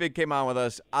day J-Fig came on with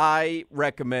us, I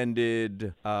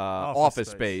recommended Office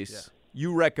Space. Yeah.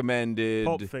 You recommended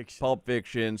Pulp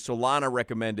Fiction. Solana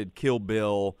recommended Kill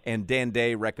Bill. And Dan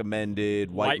Day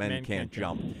recommended White Men Can't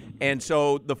Jump. And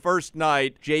so the first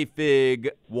night,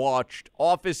 J-Fig watched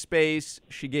Office Space.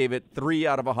 She gave it 3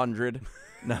 out of 100.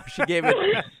 No, she gave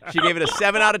it a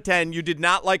 7 out of 10. You did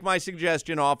not like my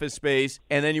suggestion, Office Space,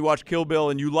 and then you watched Kill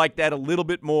Bill, and you liked that a little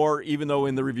bit more, even though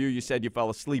in the review you said you fell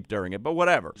asleep during it. But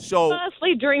whatever. So I fell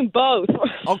asleep during both.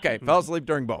 Okay, fell asleep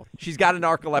during both. She's got an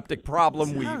narcoleptic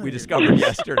problem. We discovered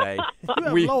yesterday.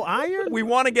 Low iron. We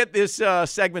want to get this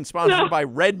segment sponsored by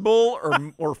Red Bull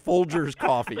or Folgers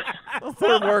Coffee.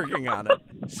 We're working on it.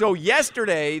 So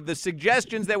yesterday, the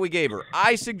suggestions that we gave her,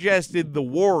 I suggested The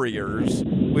Warriors,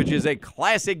 which is a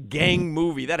classic gang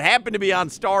movie that happened to be on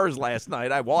Stars last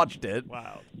night. I watched it.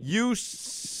 Wow. You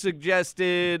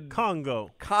suggested Congo.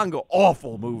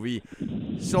 Awful movie.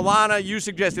 Solana, you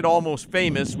suggested Almost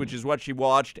Famous, which is what she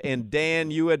watched, and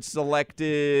Dan, you had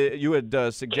suggested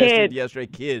yesterday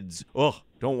Kids. Ugh.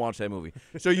 Don't watch that movie.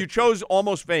 So you chose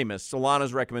Almost Famous,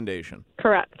 Solana's recommendation.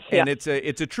 Correct. And it's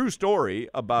a true story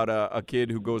about a kid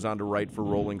who goes on to write for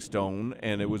Rolling Stone,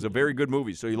 and it was a very good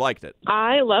movie, so you liked it.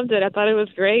 I loved it. I thought it was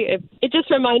great. It just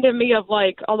reminded me of,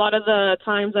 like, a lot of the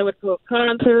times I would go to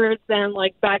concerts and,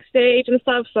 like, backstage and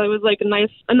stuff, so it was, like, a nice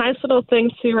little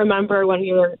thing to remember when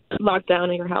you were locked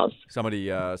down in your house. Somebody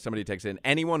texts in,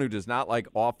 anyone who does not like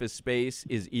Office Space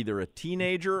is either a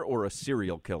teenager or a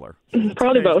serial killer.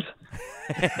 Probably both.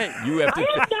 You have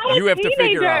to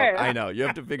figure out. I know. You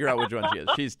have to figure out which one she is.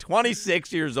 She's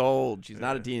 26 years old. She's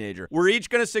not a teenager. We're each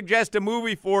going to suggest a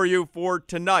movie for you for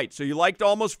tonight. So you liked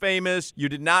Almost Famous, you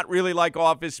did not really like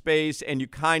Office Space, and you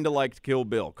kind of liked Kill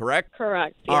Bill, correct?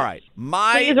 Correct. All right.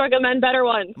 Please recommend better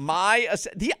ones.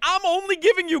 I'm only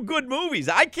giving you good movies.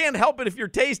 I can't help it if your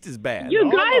taste is bad.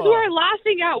 You guys were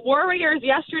laughing at Warriors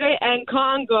yesterday and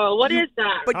Congo. What is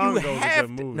that? But you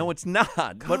have to. No, it's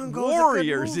not. But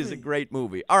Warriors is a great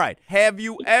movie. All right. Have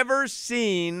you ever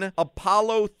seen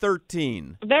Apollo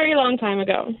 13? A very long time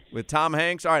ago. With Tom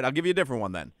Hanks? All right, I'll give you a different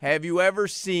one then. Have you ever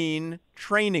seen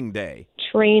Training Day?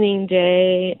 Training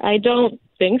Day. I don't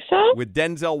think so. With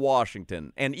Denzel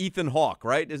Washington and Ethan Hawke,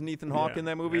 right? Isn't Ethan Hawke in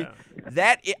that movie?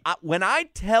 Yeah. When I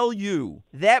tell you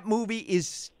that movie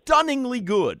is stunningly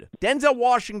good. Denzel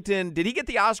Washington, did he get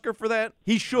the Oscar for that?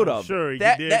 He should have. Sure, he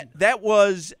did. That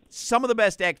was some of the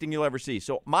best acting you'll ever see.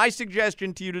 So my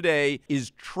suggestion to you today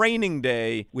is Training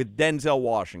Day with Denzel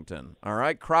Washington. All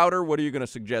right, Crowder, what are you going to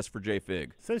suggest for Jay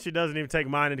Fig? Since she doesn't even take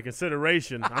mine into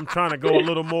consideration, I'm trying to go a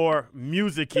little more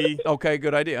music-y. Okay,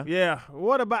 good idea. Yeah.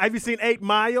 What about, have you seen 8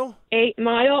 Mile? 8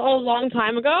 Mile a long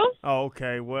time ago? Oh,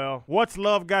 okay. Well, what's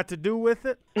love got to do with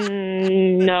it?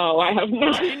 No, I have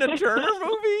not. Tina Turner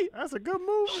movie? That's a good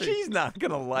movie. She's not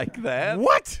going to like that.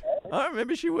 What?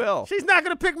 Maybe she will. She's not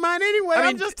going to pick mine anyway.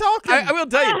 I'm just talking. I will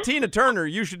tell you, Tina Turner,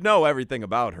 you should know everything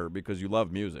about her because you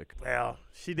love music. Well,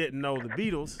 she didn't know the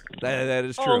Beatles. That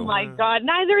is true. Oh, my God.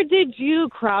 Neither did you,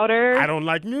 Crowder. I don't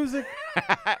like music.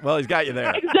 Well, he's got you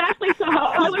there. Exactly so.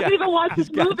 I wouldn't even watch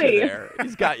this movie.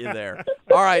 He's got you there.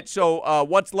 All right, so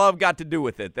what's love got to do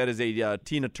with it? That is a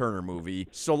Tina Turner movie.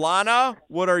 Solana,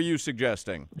 what are you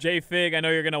suggesting? Jay Fig, I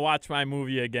know you're going to watch my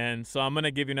movie again, so I'm going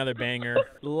to give you another banger.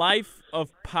 Life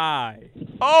of Pi.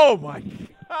 Oh, my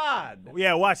God.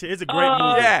 Yeah, watch it. It's a great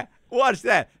movie. Yeah, watch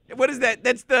that. What is that?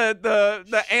 That's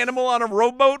the animal on a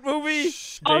rowboat movie?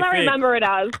 All I remember it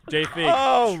as. Jay Fig,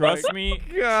 trust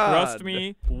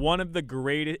me, one of the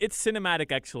greatest. It's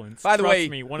cinematic excellence. By the trust way,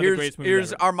 me, one of the greatest movies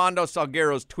here's ever. Armando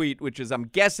Salguero's tweet, which is, I'm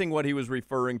guessing what he was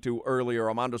referring to earlier.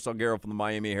 Armando Salguero from the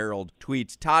Miami Herald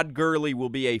tweets, Todd Gurley will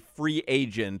be a free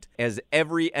agent as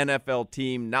every NFL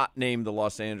team not named the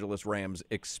Los Angeles Rams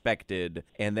expected.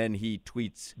 And then he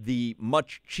tweets, the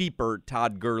much cheaper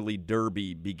Todd Gurley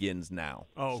Derby begins now.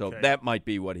 Oh, so that might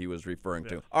be what he was referring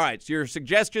to. All right, so your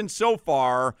suggestions so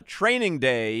far, Training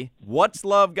Day, What's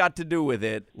Love Got to Do with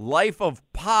It, Life of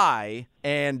Pi,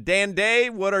 and Dan Day,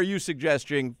 what are you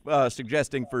suggesting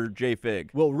for Jay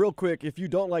Fig? Well, real quick, if you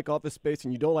don't like Office Space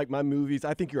and you don't like my movies,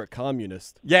 I think you're a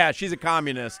communist. Yeah, she's a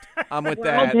communist. I'm with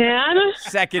Well, that. Dan?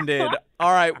 Seconded.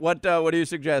 All right, what are you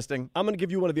suggesting? I'm going to give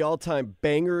you one of the all-time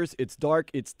bangers. It's dark,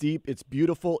 it's deep, it's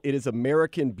beautiful. It is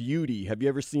American Beauty. Have you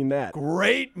ever seen that?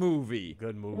 Great movie.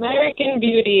 Good movie. American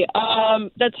Beauty.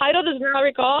 The title does not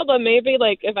recall, but maybe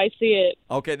if I see it.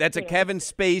 Okay, that's a Kevin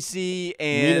Spacey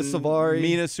and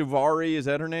Mina Suvari, is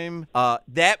that her name?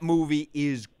 That movie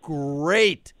is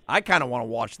great. I kind of want to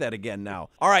watch that again now.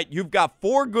 All right, you've got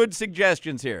 4 good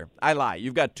suggestions here. I lie.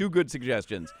 You've got 2 good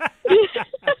suggestions.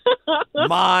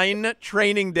 Mine,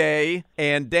 Training Day,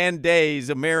 and Dan Day's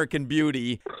American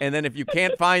Beauty. And then if you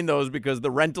can't find those because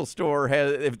the rental store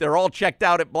if they're all checked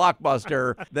out at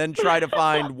Blockbuster, then try to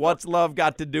find What's Love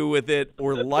Got to Do with It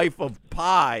or Life of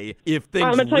Pi if things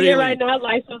I'm going to tell you right now,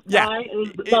 Life of Pi is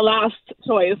the last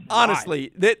choice.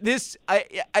 Honestly, this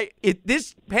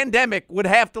pandemic would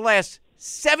have to last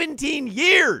 17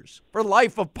 years for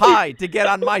Life of Pi to get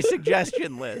on my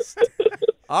suggestion list.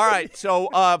 All right, so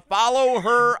follow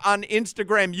her on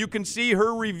Instagram. You can see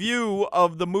her review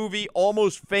of the movie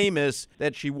Almost Famous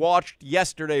that she watched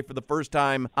yesterday for the first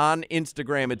time on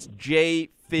Instagram. It's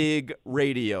JFig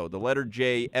Radio, the letter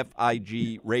J,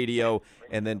 F-I-G Radio.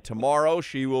 And then tomorrow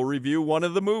she will review one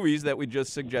of the movies that we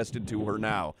just suggested to her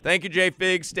now. Thank you, Jay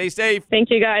Fig. Stay safe. Thank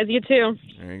you, guys. You too.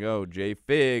 There you go, Jay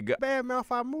Fig. Badmouth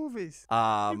our movies. You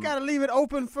got to leave it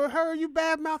open for her. You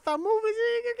badmouth our movies.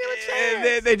 You can give a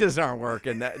chance. They just aren't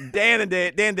working. Dan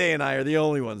Day and I are the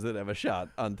only ones that have a shot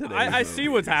on today. I see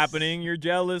what's happening. You're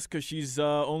jealous because she's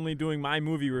only doing my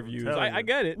movie reviews. I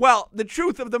get it. Well, the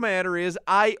truth of the matter is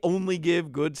I only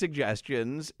give good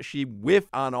suggestions. She whiffed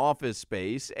on Office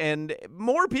Space, and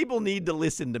more people need to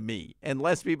listen to me, and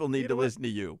less people need to listen to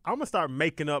you. I'm going to start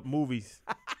making up movies,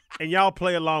 and y'all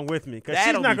play along with me, because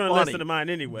she's not going to listen to mine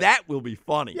anyway. That will be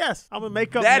funny. Yes, I'm going to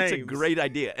make up That's names. a great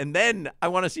idea. And then I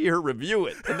want to see her review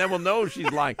it, and then we'll know she's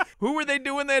lying. Who were they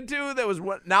doing that to that was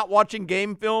not watching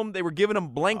game film? They were giving them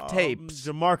blank tapes.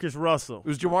 Jamarcus Russell. It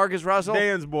was Jamarcus Russell?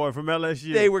 Dan's boy from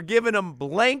LSU. They were giving him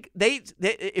blank.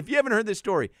 If you haven't heard this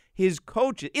story, his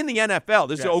coach in the NFL,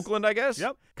 this is Oakland, I guess,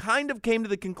 kind of came to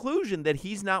the conclusion that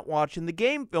he's not watching the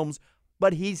game films,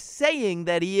 but he's saying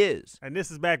that he is. And this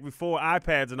is back before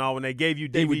iPads and all, when they gave you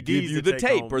DVDs. They would give you the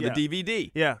tape or the Yeah.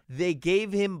 DVD. Yeah. They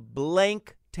gave him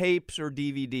blank tapes or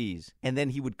DVDs, and then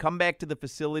he would come back to the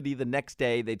facility the next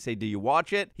day. They'd say, do you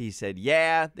watch it? He said,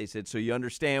 yeah. They said, so you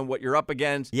understand what you're up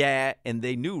against? Yeah. And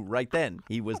they knew right then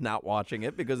he was not watching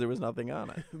it because there was nothing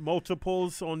on it.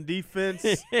 Multiples on defense.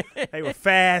 They were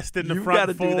fast in the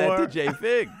front four. You got to do that to Jay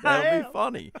Fig. That'll be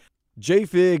funny. Jay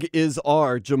Fig is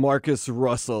our Jamarcus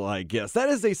Russell, I guess. That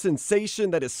is a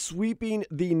sensation that is sweeping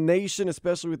the nation,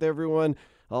 especially with everyone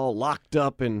all locked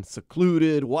up and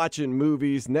secluded, watching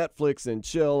movies, Netflix and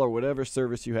chill, or whatever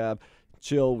service you have.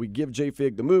 Chill, we give Jay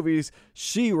Fig the movies.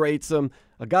 She rates them.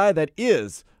 A guy that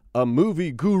is a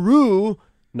movie guru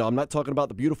No, I'm not talking about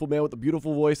the beautiful man with the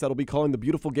beautiful voice that'll be calling the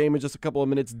beautiful game in just a couple of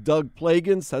minutes. Doug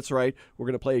Plagans. That's right. We're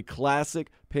going to play a classic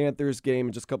Panthers game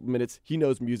in just a couple of minutes. He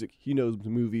knows music. He knows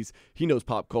movies. He knows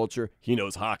pop culture. He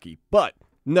knows hockey. But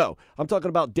no, I'm talking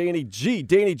about Danny G.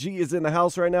 Danny G is in the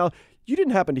house right now. You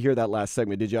didn't happen to hear that last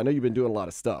segment, did you? I know you've been doing a lot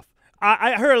of stuff.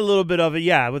 I heard a little bit of it,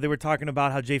 yeah, where they were talking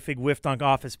about how J-Fig whiffed on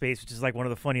Office Space, which is like one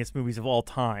of the funniest movies of all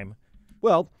time.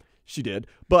 Well, she did.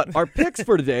 But our picks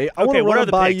for today, I want to run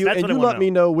by you, and you let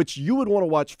me know which you would want to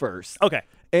watch first. Okay.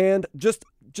 And just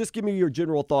give me your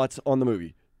general thoughts on the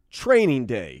movie. Training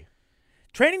Day.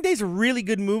 Training Day is a really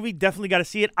good movie. Definitely got to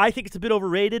see it. I think it's a bit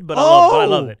overrated, but I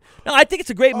love it. No, I think it's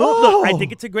a great movie. Look, I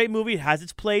think it's a great movie. It has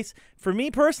its place. For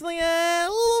me personally, a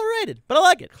little overrated, but I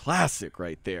like it. Classic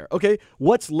right there. Okay,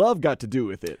 what's love got to do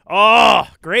with it? Oh,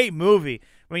 great movie.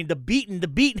 I mean, the beaten.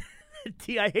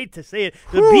 I hate to say it.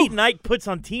 The beat Ike puts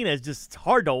on Tina is just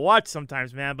hard to watch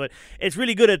sometimes, man. But it's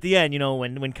really good at the end,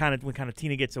 when kind of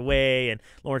Tina gets away and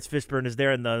Lawrence Fishburne is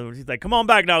there, and he's like, "Come on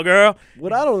back now, girl."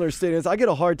 What I don't understand is I get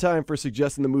a hard time for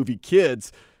suggesting the movie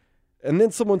Kids. And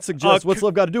then someone suggests, "What's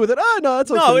love got to do with it?" No,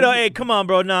 it's okay. No, hey, come on,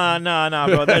 bro. Nah,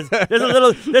 bro. There's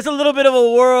a little bit of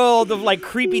a world of like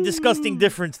creepy, disgusting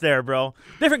difference there, bro.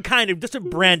 Just a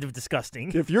brand of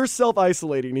disgusting. If you're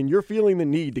self-isolating and you're feeling the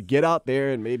need to get out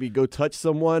there and maybe go touch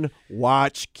someone,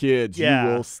 watch Kids. Yeah.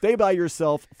 You will stay by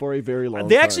yourself for a very long time.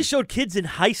 They actually showed Kids in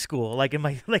high school, like in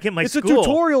my school. It's a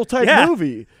tutorial type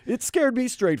movie. It scared me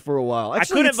straight for a while.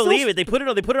 Actually, I couldn't believe it. They put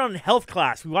it on in health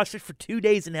class. We watched it for 2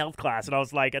 days in health class, and I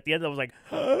was like, at the end, I was like,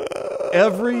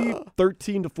 every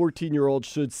 13 to 14-year-old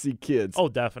should see Kids. Oh,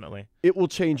 definitely. It will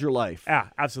change your life. Yeah,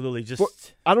 absolutely.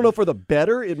 I don't know, for the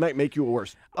better, it might make you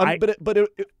worse.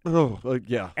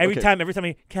 Yeah. Every time,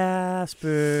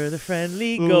 Casper, the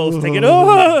friendly ghost, take it.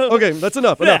 Oh! Okay, that's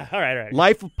enough. Yeah, all right.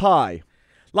 Life of Pi.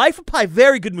 Life of Pi,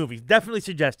 very good movie. Definitely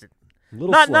suggested. A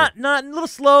little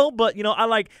slow, but I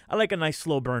like a nice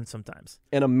slow burn sometimes.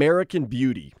 An American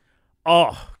Beauty.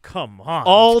 Oh, come on.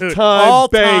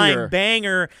 All-time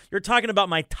banger. You're talking about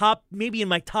maybe in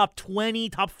my top 20,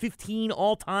 top 15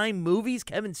 all-time movies,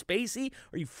 Kevin Spacey?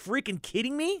 Are you freaking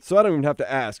kidding me? So I don't even have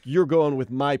to ask. You're going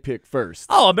with my pick first.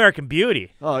 Oh, American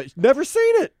Beauty. Oh, never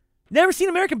seen it. Never seen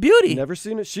American Beauty. Never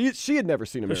seen it. She had never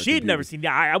seen American Beauty. She had never seen it.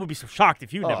 Yeah, I would be so shocked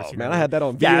if you'd never seen it. Oh, man, I had that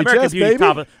on VHS,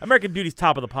 yeah, American Beauty's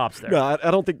top of the pops there. No,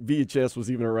 I don't think VHS was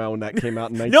even around when that came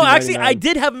out in 1999. No, actually, I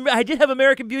did have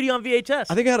American Beauty on VHS.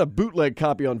 I think I had a bootleg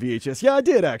copy on VHS. Yeah, I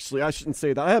did, actually. I shouldn't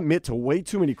say that. I admit to way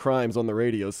too many crimes on the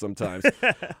radio sometimes.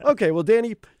 Okay, well,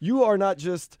 Danny, you are not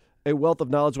just a wealth of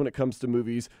knowledge when it comes to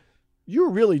movies. You're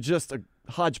really just a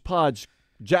hodgepodge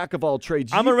jack of all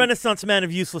trades. I'm a renaissance man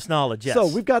of useless knowledge, yes. So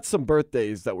we've got some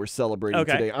birthdays that we're celebrating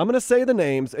today. I'm going to say the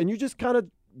names, and you just kind of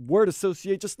word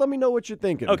associate. Just let me know what you're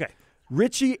thinking. Okay.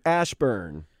 Richie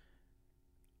Ashburn.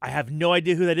 I have no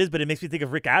idea who that is, but it makes me think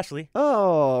of Rick Astley.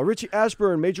 Oh, Richie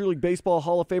Ashburn, Major League Baseball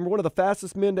Hall of Famer, one of the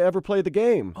fastest men to ever play the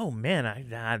game. Oh man,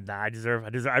 I deserve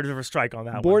a strike on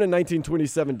that one. Born in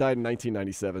 1927, died in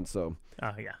 1997. So,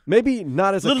 yeah, maybe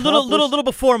not as little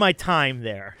before my time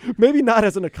there. Maybe not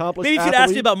as an accomplished. Maybe you should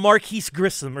ask me about Marquise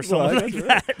Grissom or something like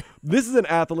that. This is an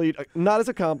athlete, not as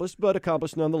accomplished, but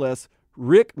accomplished nonetheless.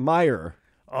 Rick Meyer.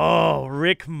 Oh,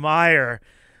 Rick Meyer,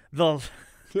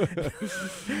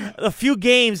 a few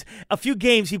games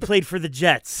he played for the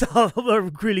Jets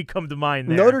really come to mind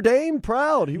there. Notre Dame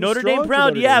proud. Notre Dame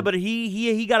proud, yeah, but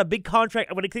he got a big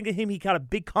contract. When I think of him, he got a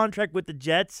big contract with the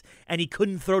Jets, and he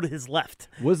couldn't throw to his left.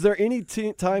 Was there any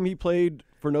time he played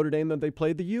for Notre Dame that they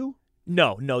played the U?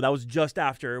 No, that was just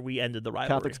after we ended the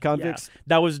rivalry. Catholics, convicts?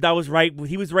 Yeah. That was right.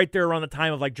 He was right there around the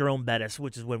time of like Jerome Bettis,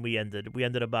 which is when we ended.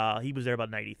 He was there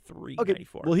about 93,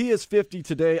 94. Well, he is 50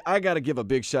 today. I got to give a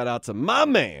big shout out to my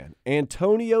man,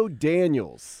 Antonio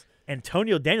Daniels.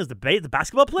 Antonio Daniels, the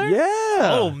basketball player?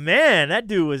 Yeah. Oh, man, that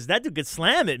dude could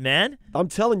slam it, man. I'm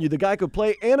telling you, the guy could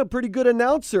play and a pretty good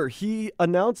announcer. He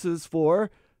announces for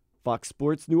Fox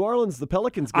Sports New Orleans, the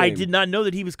Pelicans game. I did not know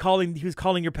that he was calling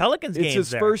your Pelicans games. It's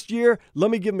his first year.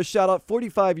 Let me give him a shout out.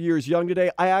 45 years young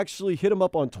today. I actually hit him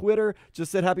up on Twitter.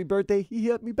 Just said happy birthday. He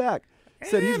hit me back.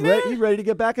 Said he's ready to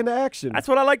get back into action. That's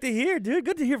what I like to hear, dude.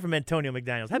 Good to hear from Antonio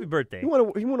McDaniels. Happy birthday. He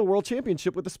won a world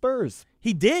championship with the Spurs.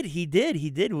 He did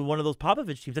with one of those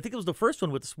Popovich teams. I think it was the first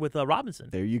one with Robinson.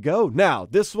 There you go. Now,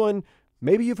 this one,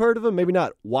 maybe you've heard of him, maybe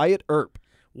not. Wyatt Earp.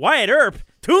 Wyatt Earp.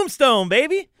 Tombstone,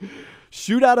 baby.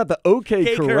 Shootout at the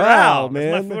OK Corral,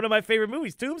 man. That's one of my favorite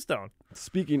movies, Tombstone.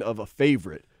 Speaking of a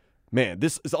favorite, man,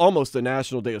 this is almost a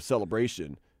national day of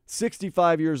celebration.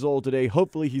 65 years old today.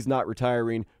 Hopefully he's not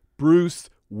retiring. Bruce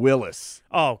Willis.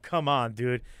 Oh, come on,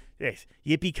 dude.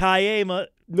 Yippee-ki-yay,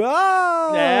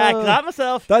 No. Yeah, I caught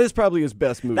myself. That is probably his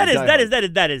best movie. That is Die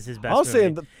Hard. his best. I was movie.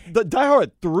 saying the Die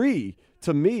Hard 3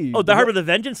 to me. Oh, Die Hard with a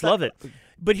Vengeance, love it.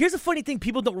 But here's a funny thing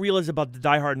people don't realize about the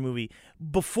Die Hard movie.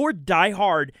 Before Die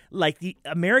Hard, like the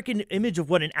American image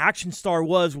of what an action star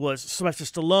was Sylvester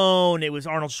Stallone, it was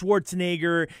Arnold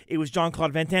Schwarzenegger, it was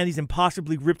Jean-Claude Van Damme, these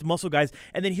impossibly ripped muscle guys.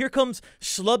 And then here comes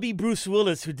schlubby Bruce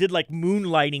Willis, who did like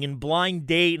Moonlighting and Blind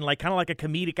Date and like kind of like a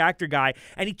comedic actor guy.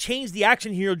 And he changed the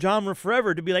action hero genre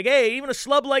forever to be like, hey, even a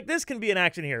schlub like this can be an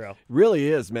action hero. Really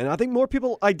is, man. I think more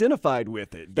people identified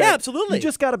with it. Yeah, absolutely. You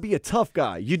just got to be a tough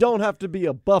guy. You don't have to be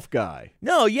a buff guy.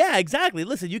 No, yeah, exactly.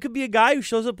 Listen, you could be a guy who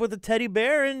shows up with a teddy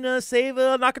bear and save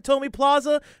Nakatomi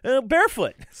Plaza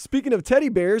barefoot. Speaking of teddy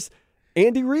bears,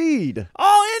 Andy Reid.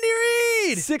 Oh,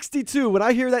 Andy Reid! 62. When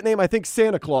I hear that name, I think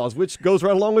Santa Claus, which goes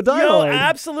right along with Die Hard.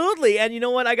 Absolutely. And you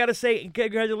know what? I got to say,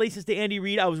 congratulations to Andy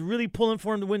Reid. I was really pulling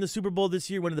for him to win the Super Bowl this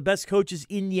year. One of the best coaches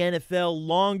in the NFL,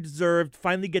 long deserved,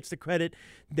 finally gets the credit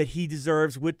that he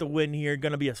deserves with the win here.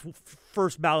 Going to be a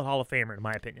first ballot Hall of Famer, in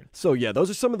my opinion. So, yeah, those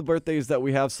are some of the birthdays that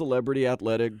we have, celebrity,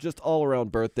 athletic, just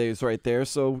all-around birthdays right there.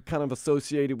 So, kind of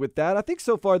associated with that. I think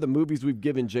so far the movies we've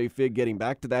given J-Fig, getting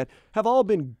back to that, have all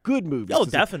been good movies. Oh,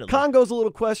 definitely. Congo's a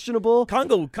little questionable.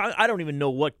 Congo, I don't even know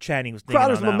what Channing was thinking.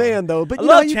 Crowder's on my that man, one. though. But I you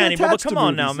love know, Channing, but come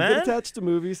on now, You man. get attached to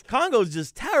movies. Congo's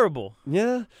just terrible.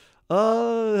 Yeah.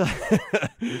 I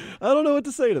don't know what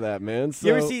to say to that, man. So,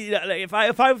 you ever see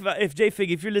if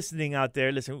J-Fig, if you're listening out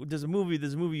there, listen. There's a movie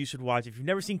you should watch. If you've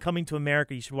never seen Coming to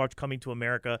America, you should watch Coming to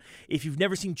America. If you've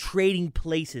never seen Trading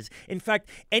Places, in fact,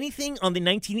 anything on the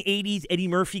 1980s Eddie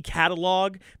Murphy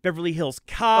catalog, Beverly Hills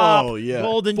Cop,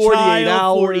 Golden 48 Child,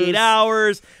 Hours. 48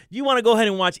 Hours. You want to go ahead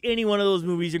and watch any one of those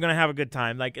movies, you're gonna have a good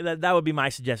time. Like that would be my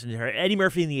suggestion to her. Eddie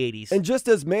Murphy in the 80s. And just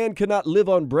as man cannot live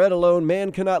on bread alone,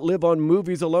 man cannot live on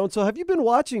movies alone. So have you been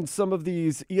watching some of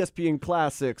these ESPN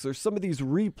classics or some of these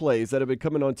replays that have been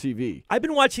coming on TV? I've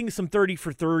been watching some 30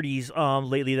 for 30s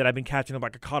lately that I've been catching up. I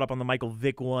caught up on the Michael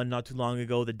Vick one not too long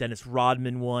ago. The Dennis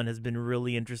Rodman one has been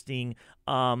really interesting.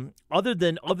 Other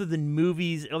than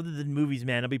movies,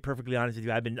 man, I'll be perfectly honest with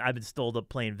you. I've been stoled up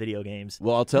playing video games.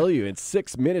 Well, I'll tell you, in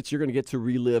 6 minutes, you're going to get to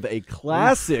relive a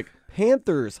classic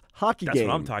Panthers hockey game. That's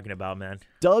what I'm talking about, man.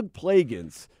 Doug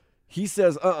Plagans. He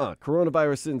says,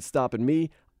 coronavirus isn't stopping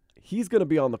me. He's going to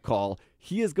be on the call.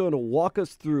 He is going to walk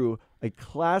us through a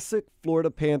classic Florida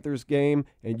Panthers game,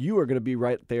 and you are going to be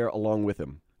right there along with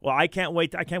him. Well, I can't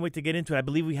wait. I can't wait to get into it. I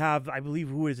believe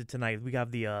who is it tonight? We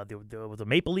have the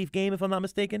Maple Leaf game, if I'm not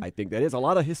mistaken. I think that is. A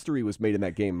lot of history was made in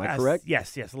that game. Am I correct?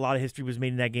 Yes. A lot of history was made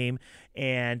in that game.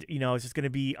 And, it's just going to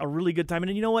be a really good time.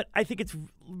 And you know what? I think it's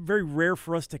very rare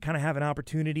for us to kind of have an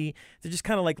opportunity to just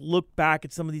kind of like look back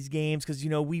at some of these games because,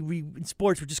 we in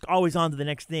sports, we're just always on to the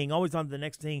next thing,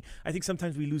 I think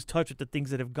sometimes we lose touch with the things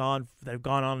that have gone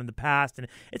on in the past. And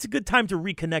it's a good time to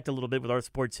reconnect a little bit with our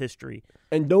sports history.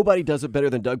 And nobody does it better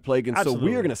than Doug Plagans. Absolutely.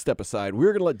 So we're going to step aside.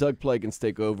 We're going to let Doug Plagans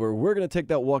take over. We're going to take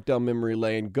that walk down memory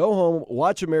lane, go home,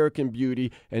 watch American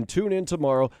Beauty, and tune in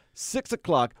tomorrow, 6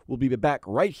 o'clock. We'll be back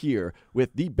right here with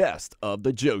the best of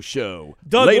the Joe Show.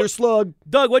 Doug, Later, Slug.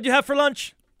 Doug, what'd you have for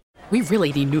lunch? We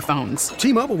really need new phones.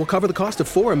 T-Mobile will cover the cost of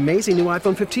 4 amazing new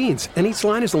iPhone 15s, and each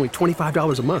line is only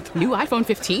 $25 a month. New iPhone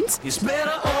 15s? It's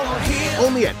better over here.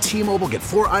 Only at T-Mobile, get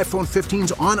 4 iPhone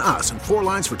 15s on us and 4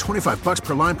 lines for $25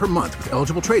 per line per month with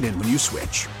eligible trade-in when you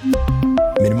switch.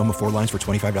 Minimum of 4 lines for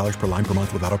 $25 per line per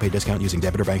month with autopay discount using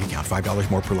debit or bank account.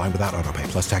 $5 more per line without autopay,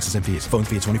 plus taxes and fees. Phone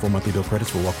fee at 24 monthly bill credits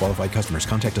for well-qualified customers.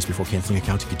 Contact us before canceling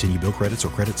account to continue bill credits or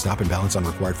credit stop and balance on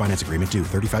required finance agreement due.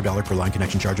 $35 per line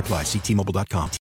connection charge applies. See T-Mobile.com.